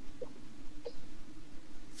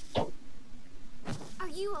 Are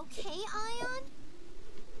you okay, Ion?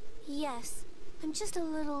 Yes, I'm just a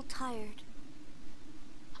little tired.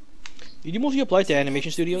 Did you mostly apply to animation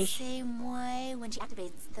It's studios? The same way when she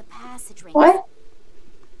activates the passage rings. What?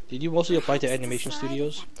 Did you mostly apply to Perhaps the animation side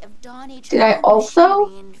studios? effect of Dawn Age Did I film also?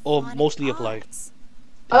 machinery and Oh, phonic mostly apply. arts.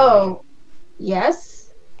 Oh.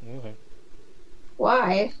 Yes? Okay.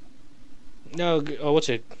 Why? No, what's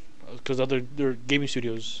it? Because they're gaming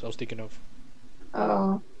studios I was thinking of.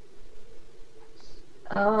 Oh.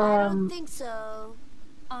 I don't think so.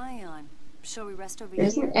 Ion. Shall we rest over There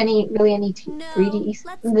isn't here? any 3D No, 3D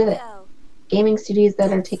let's the go. gaming studios that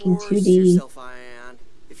are Don't taking force 2D. yourself, Ion.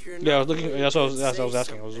 If you're Yeah, I was not looking. willing That's what I to was. That's what I was say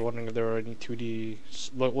asking. I was something. wondering if there were any 2D.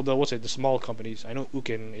 Well, what's it? The small companies. I know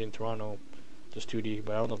Uken in Toronto does 2D,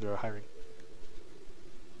 but I don't know if they're hiring.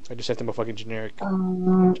 I just sent them a fucking generic.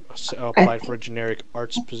 Applied for a generic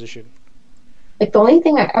arts position. Like the only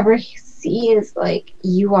thing I ever see is like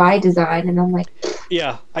UI design, and I'm like,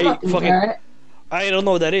 Yeah, I'm not doing fucking. that. I don't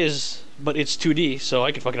know what that is, but it's 2D, so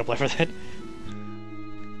I can fucking apply for that.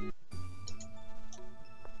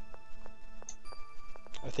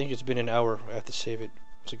 I think it's been an hour. I have to save it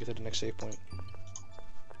to get to the next save point.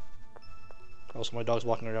 Also, my dog's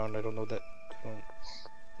walking around. I don't know that. I don't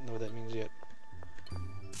know what that means yet.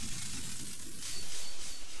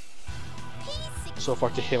 So far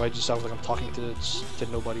to him, I just sound like I'm talking to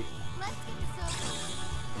nobody.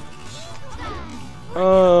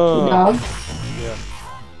 Oh. Dog. Yeah.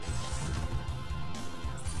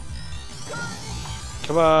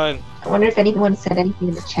 Come on. I wonder if anyone said anything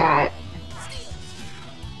in the chat.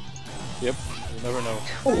 Yep. You never know.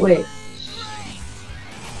 Wait.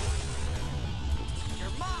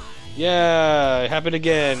 Yeah, it happened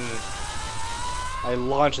again. I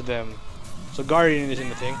launched them. So Guardian is in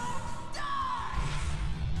the thing.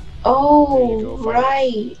 Oh, go,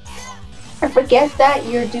 right. I forget that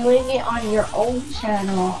you're doing it on your own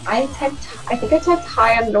channel. I think I typed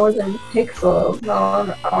hi on Northern Pixels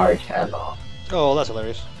on our channel. Oh, that's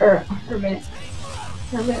hilarious. Or Hermit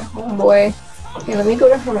Homeboy. Okay, let me go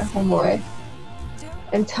to Hermit Homeboy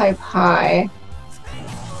and type hi.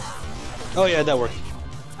 Oh yeah, that worked.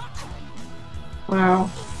 Wow.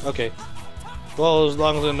 Okay. Well, as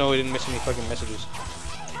long as I know I didn't miss any fucking messages.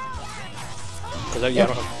 Cause I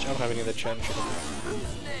don't have any of the chat and shit.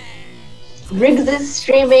 Riggs is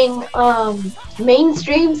streaming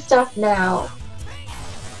mainstream stuff now.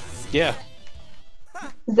 Yeah.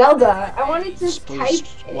 Zelda. I wanted to type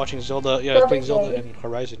Watching Zelda. Yeah, playing Zelda and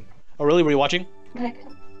Horizon. Oh really? Were you watching?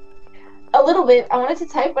 A little bit. I wanted to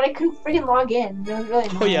type, but I couldn't freaking log in. It was really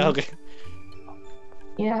annoying. Oh yeah. Okay.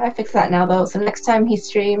 Yeah, I fixed that now though. So next time he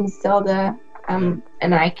streams Zelda, and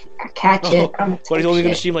I catch it, I'm gonna but he's only shit.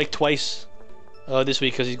 gonna stream like twice this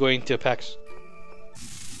week because he's going to PAX.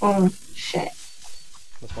 Oh shit.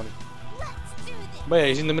 That's funny. But yeah,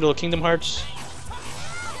 he's in the middle of Kingdom Hearts.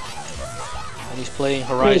 And he's playing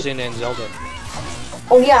Horizon and Zelda.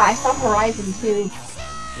 Oh yeah, I saw Horizon too.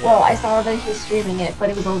 Yeah. Well, I saw that he was streaming it, but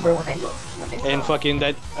it was over when I looked. And fucking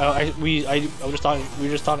that, we were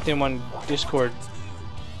just talking to him on Discord.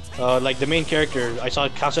 Like the main character, I saw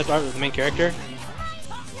concept art of the main character.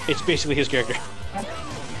 It's basically his character.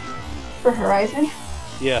 For Horizon?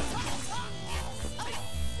 Yeah.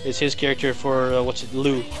 It's his character for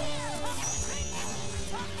Lou.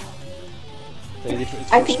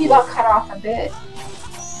 I think he got cut off a bit.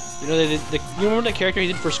 You know, you remember the character he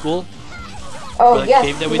did for school? Oh, for, yes.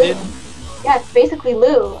 Cave that we Lou. did? Yeah, it's basically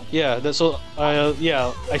Lou. Yeah, that's so.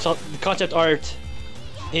 Yeah, I saw the concept art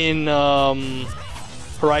in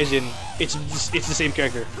Horizon. It's the same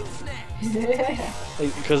character.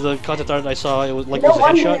 Because the concept art I saw, it was like No it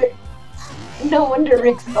was a headshot. No wonder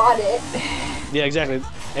Riggs bought it. Yeah, exactly.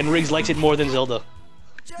 And Riggs likes it more than Zelda.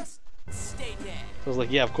 Just stay dead. So I was like,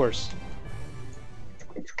 yeah, of course.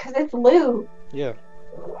 It's because it's Lou. Yeah.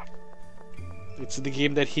 It's the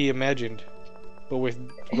game that he imagined, but with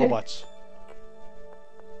robots.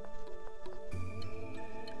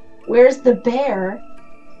 Where's the bear?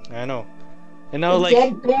 I know. And now, the like,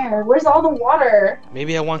 dead bear. Where's all the water?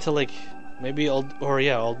 maybe I want to, like,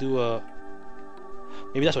 I'll do a.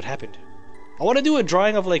 Maybe that's what happened. I want to do a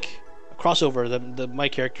drawing of like a crossover, my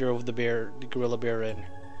character of the bear, the gorilla bear, and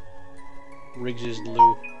Riggs'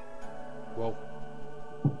 Lou. Whoa.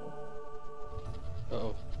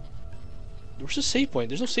 Uh-oh. Where's the save point?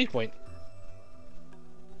 There's no save point.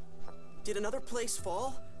 Did another place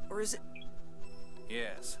fall? Or is it...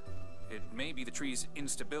 Yes. It may be the tree's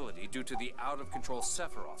instability due to the out-of-control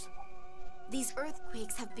Sephiroth. These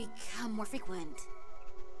earthquakes have become more frequent.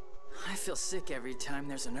 I feel sick every time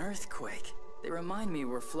there's an earthquake. They remind me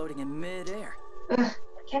we're floating in mid-air. I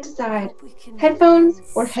can't decide. We can Headphones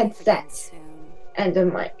or sleep again headset? soon. And a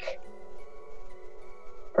mic.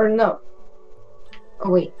 Or no. Oh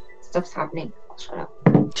wait, stuff's happening. I'll shut up.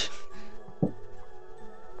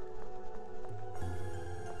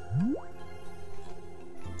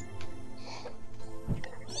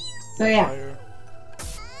 So yeah,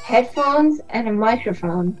 headphones and a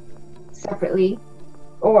microphone separately,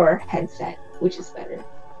 or headset, which is better.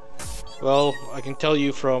 Well, I can tell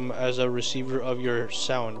you from as a receiver of your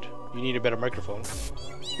sound, you need a better microphone.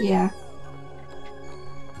 Yeah.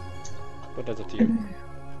 But that's up to you.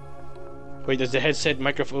 Wait, does the headset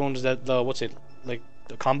microphone, is that the, what's it, like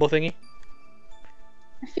the combo thingy?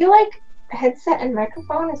 I feel like headset and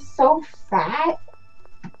microphone is so fat.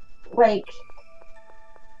 Like,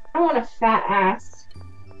 I don't want a fat ass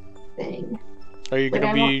thing. Are you But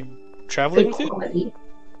gonna I be want traveling good with it? quality.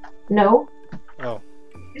 No. Oh.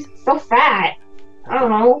 It's so fat. I don't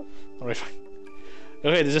know. Alright, fine.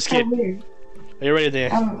 Okay, there's a So skit. weird. Are you ready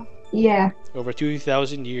there? Yeah. Over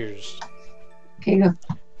 2,000 years. Okay, go.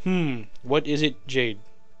 What is it, Jade?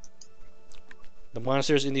 The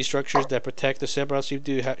monsters in these structures that protect the Sephiroth seem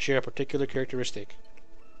to share a particular characteristic.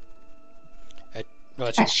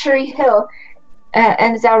 At Shuri Hill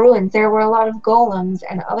and Zao Ruins, there were a lot of golems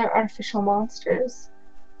and other artificial monsters.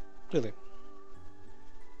 Really?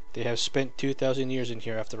 They have spent 2,000 years in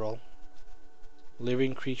here after all.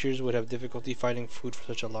 Living creatures would have difficulty finding food for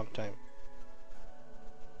such a long time.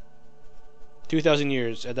 2,000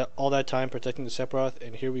 years, at all that time protecting the Sephiroth,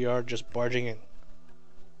 and here we are just barging in.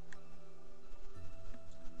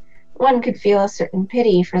 One could feel a certain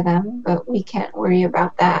pity for them, but we can't worry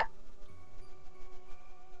about that.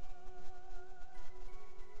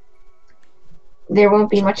 there won't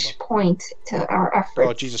be Hold much point to our efforts.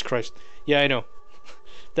 Oh, Jesus Christ. Yeah, I know.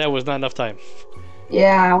 That was not enough time.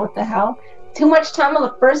 Yeah, what the hell? Too much time on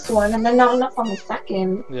the first one, and then not enough on the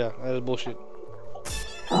second. Yeah, that is bullshit.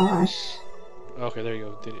 Gosh. Okay, there you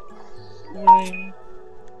go. Did it. Ring.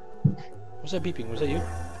 What's that beeping? Was that you?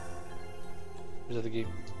 Was that the game?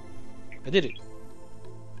 I did it.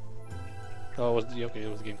 Oh, it was the, okay, it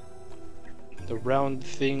was the game. The round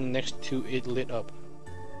thing next to it lit up.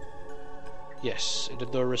 Yes, and the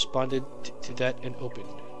door responded to that and opened.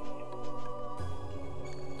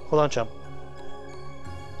 Hold on, chum.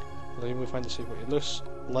 Let me find the safe way. It looks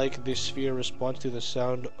like this sphere responds to the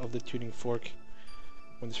sound of the tuning fork.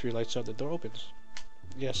 When the sphere lights up, the door opens.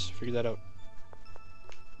 Yes, figure that out.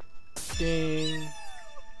 Ding!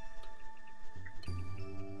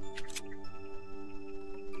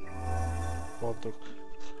 Hold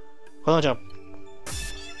on, chum.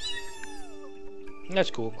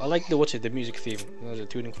 That's cool. I like the the music theme. There's a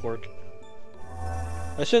tuning fork.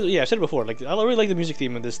 I said it before. Like I really like the music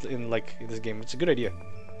theme in this this game. It's a good idea.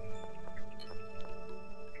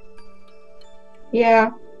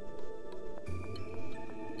 Yeah.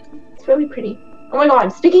 It's really pretty. Oh my god,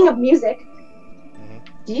 speaking of music,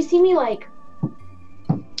 did you see me like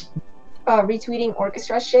retweeting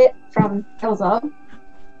orchestra shit from Tales of?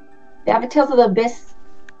 They have a Tales of the Abyss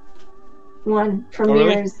one from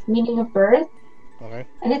Mirror's Meaning of Birth. Okay.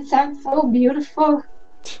 And it sounds so beautiful.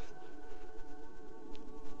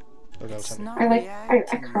 It's not I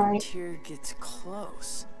reacting when cried. the tear gets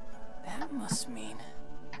close. That must mean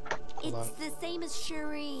It's the same as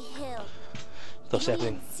Shuri Hill. What's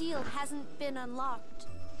happening? The seal hasn't been unlocked.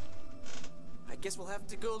 I guess we'll have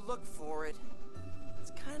to go look for it.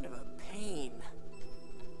 It's kind of a pain.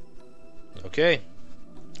 Okay.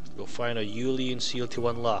 Let's go find a Yulian seal to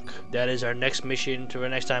unlock. That is our next mission to the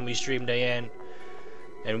next time we stream, Diane.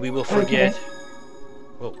 And we will forget. Okay.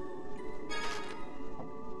 Whoa.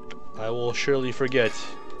 I will surely forget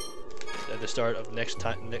at the start of next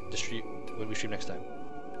time, the stream when we stream next time.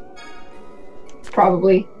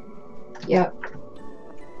 Probably. Yep.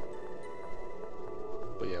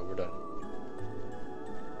 But yeah, we're done.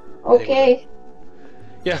 Okay.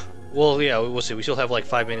 Yeah. Well, yeah, we'll see. We still have like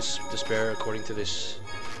 5 minutes to spare according to this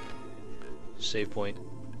save point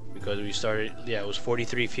because we started. Yeah, it was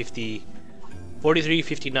 43:50.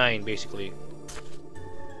 43:59 basically.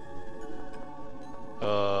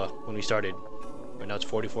 When we started. Right now it's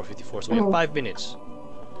 44:54, so we have 5 minutes.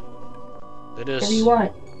 Let us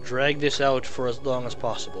drag this out for as long as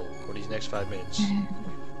possible for these next 5 minutes.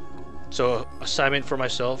 So, assignment for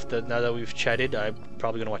myself that now that we've chatted, I'm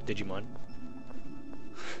probably gonna watch Digimon.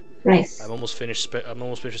 Nice. I'm almost finished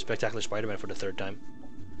with Spectacular Spider-Man for the 3rd time.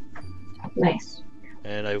 Nice.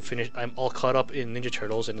 And I'm all caught up in Ninja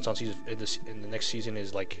Turtles, and it's on season. And the next season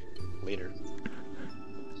is like later.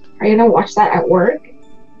 Are you gonna watch that at work?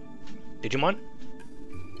 Digimon?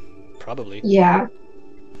 Probably. Yeah.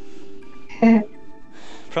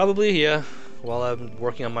 Probably, yeah. While I'm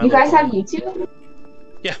working on my. You guys have YouTube?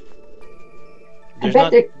 Yeah. I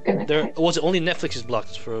bet they're gonna. There was only Netflix is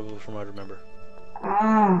blocked from what I remember.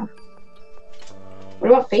 Ah.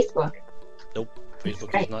 What about Facebook? Nope.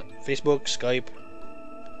 Facebook is not. Facebook, Skype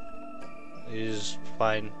is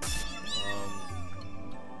fine.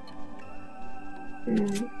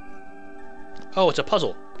 Oh, it's a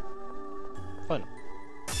puzzle. Fun.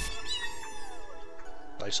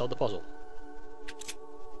 I solved the puzzle.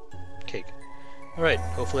 Cake. Alright,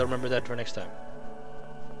 hopefully I'll remember that for next time.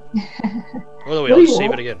 Oh no, wait, I'll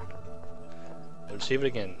save it again. I'll save it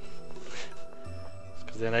again.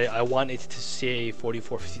 Because then I want it to say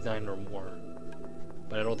 44:59 or more.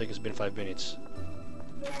 But I don't think it's been 5 minutes.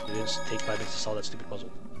 It didn't take 5 minutes to solve that stupid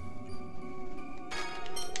puzzle.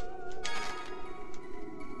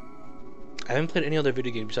 I haven't played any other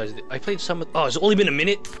video game besides I played some. Oh, it's only been a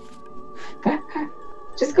minute.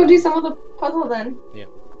 Just go do some of the puzzle then. Yeah.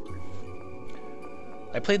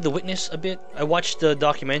 I played The Witness a bit. I watched the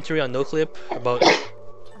documentary on NoClip about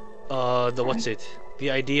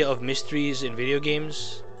the idea of mysteries in video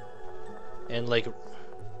games, and like, do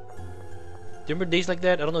you remember days like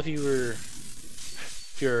that? I don't know if you were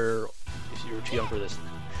too young for this.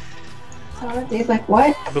 Days like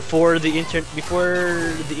what? Before the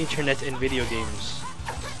internet and video games.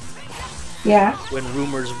 Yeah. When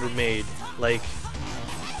rumors were made, like,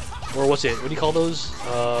 or what's it? What do you call those?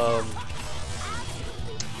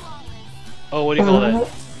 Oh, what do you call that?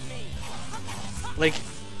 Like,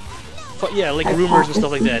 yeah, like rumors and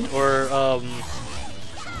stuff like that, or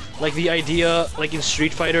like the idea, like in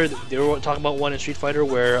Street Fighter, they were talking about one in Street Fighter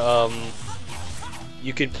where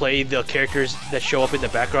you could play the characters that show up in the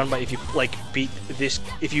background, but if you like beat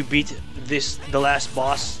the last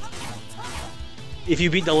boss, if you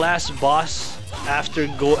beat the last boss after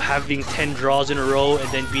having 10 draws in a row and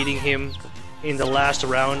then beating him in the last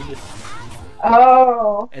round.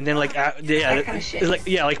 Oh. And then like that kind of shit. it's like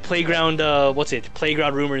like playground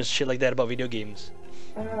playground rumors, shit like that about video games.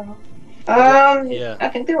 Oh. Yeah. I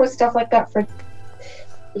think there was stuff like that for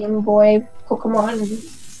Game Boy, Pokemon, and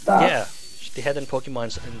stuff. Yeah, they had them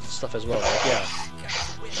Pokemon and stuff as well. Like, yeah,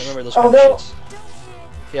 I remember those kind Although, of shits.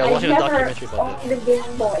 Yeah, I was watching a documentary about I never owned a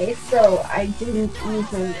Game Boy, so I didn't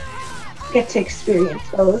even get to experience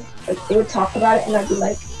those. Like, they would talk about it, and I'd be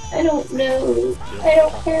like, I don't know. I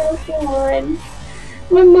don't care for one.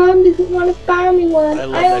 My mom doesn't want to buy me one. I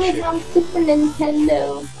love I that only shit. have Super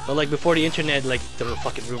Nintendo. But like before the internet, like there were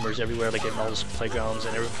fucking rumors everywhere, like in all those playgrounds,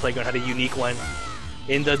 and every playground had a unique one.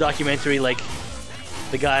 In the documentary, like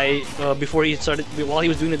the guy before he started, while he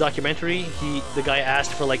was doing the documentary, the guy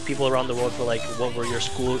asked for like people around the world for like what were your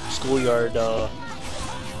schoolyard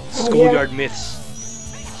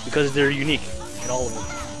myths, because they're unique in all of them.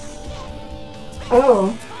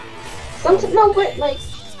 Oh. No, but like...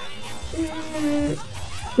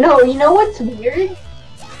 no, you know what's weird?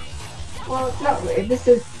 Well, it's not weird. This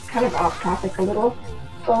is kind of off topic a little.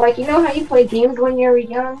 But like, you know how you play games when you're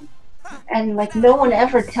young? And like, no one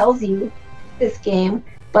ever tells you this game,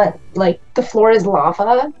 but like, the floor is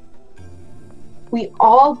lava? We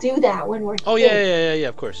all do that when we're kids. Oh yeah,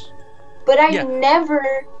 of course. But I Yeah. never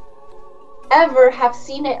ever have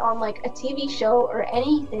seen it on like a TV show or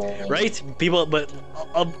anything. Right? People, but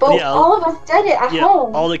But yeah, all of us did it at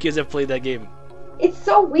home. all the kids have played that game. It's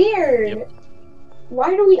so weird. Yep.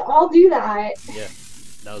 Why do we all do that? Yeah,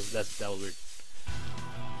 that was weird.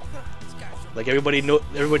 Like everybody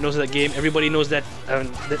knows that game. Everybody knows that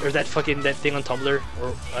there's that thing on Tumblr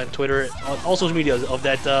or on Twitter, on all social media of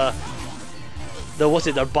that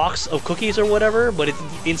the box of cookies or whatever, but it's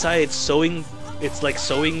inside it's sewing. It's like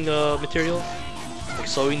sewing material, like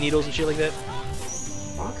sewing needles and shit like that.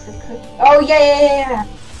 Box of cookies. Oh yeah.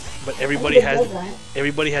 But I everybody think it has does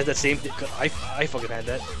that. that same thing. I fucking had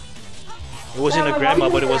that. It wasn't Yeah, a my grandma,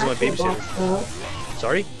 mom but it has wasn't my an actual babysitter. box, though.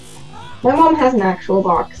 Sorry. My mom has an actual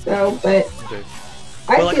box though, but Okay.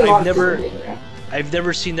 I But, like, see I've lots never- of people around. I've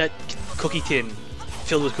never seen that cookie tin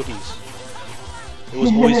filled with cookies. It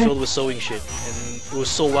was always filled with sewing shit, and it was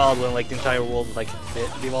so wild when like the entire world like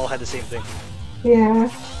they've all had the same thing. Yeah.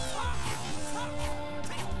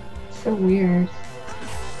 So weird.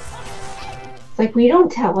 It's like we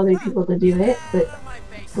don't tell other people to do it, but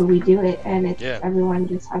we do it, and it's Yeah. everyone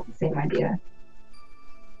just has the same idea.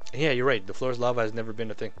 Yeah, you're right. The floor's lava has never been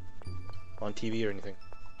a thing on TV or anything.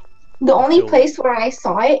 The only So- place where I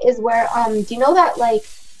saw it is where do you know that like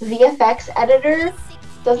VFX editor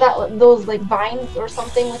does those like vines or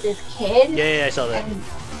something with his kid? Yeah, I saw that.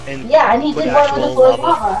 And yeah, and he with did one with the actual floor lava.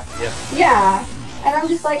 lava. Yeah. Yeah. And I'm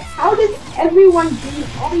just like, how does everyone do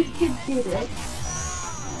all these kids do this?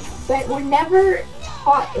 But we're never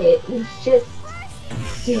taught it, we just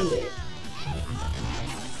do it.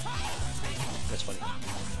 That's funny.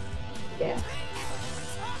 Yeah.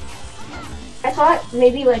 I thought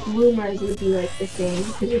maybe like rumors would be like the same,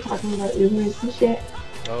 because you're talking about rumors and shit.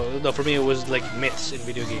 Oh no, for me it was like myths in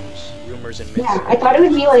video games, rumors and myths. Yeah, I thought it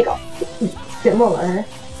would be like similar.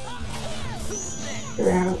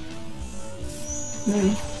 Throughout.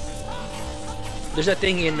 There's that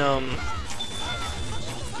thing in cause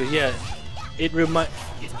yeah,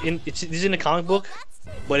 it's in a comic book,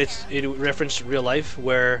 but it referenced real life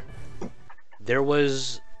where there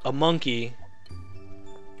was a monkey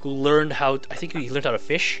who learned how I think he learned how to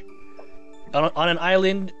fish on an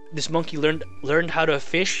island. This monkey learned how to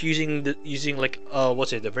fish using like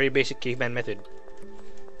the very basic caveman method.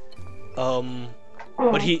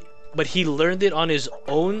 But he learned it on his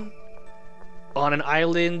own on an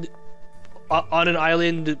island,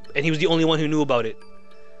 and he was the only one who knew about it.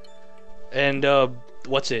 And like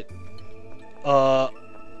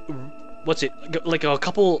a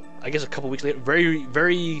couple weeks later,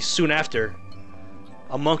 very soon after,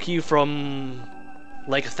 a monkey from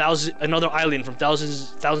like another island from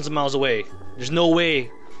thousands of miles away. There's no way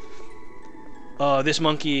this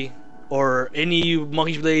monkey or any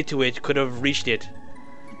monkeys related to it could have reached it.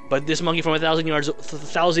 But this monkey from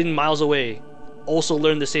 1,000 miles away also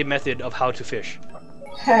learned the same method of how to fish.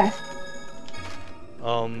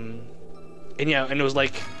 And yeah, and it was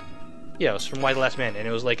like, yeah, it was from Y the Last Man, and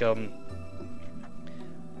it was like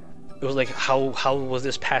how was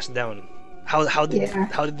this passed down? How did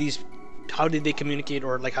they communicate,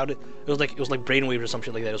 or like it was like brainwaves or some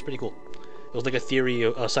shit like that. It was pretty cool. It was like a theory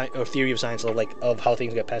of science of how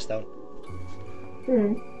things get passed down.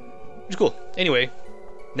 Hmm. It's cool. Anyway,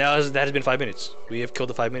 that has been 5 minutes. We have killed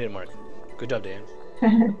the 5-minute mark. Good job, Dan.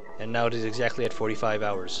 And now it is exactly at 45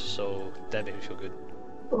 hours, so that made me feel good.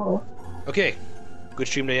 Cool. Okay, good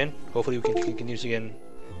stream, Diane. Hopefully we can continue this again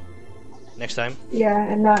next time. Yeah,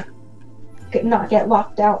 and not get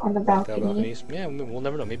locked out on the Locked balcony. out balconies. Yeah, we'll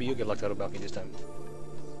never know. Maybe you'll get locked out of balcony this time.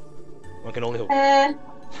 One can only hope. I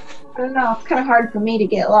don't know. It's kind of hard for me to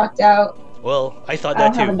get locked out. Well, I thought I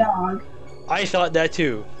that don't have a too. dog. I thought that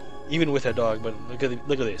too, even with a dog. But look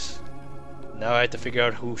at this. Now I have to figure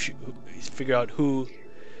out who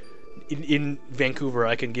in Vancouver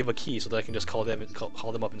I can give a key so that I can just call them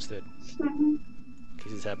up instead. Mhm. In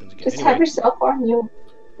case this happens again. Just Anyway, have your cell phone. You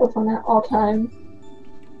live on at all times.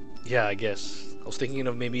 yeah, I guess. I was thinking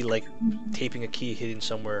of maybe like taping a key hidden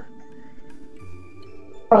somewhere.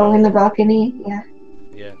 Oh, in the balcony. Yeah.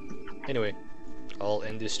 Yeah. Anyway, I'll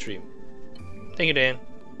end this stream. Thank you, Dan.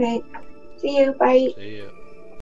 Great. See you. Bye. See ya.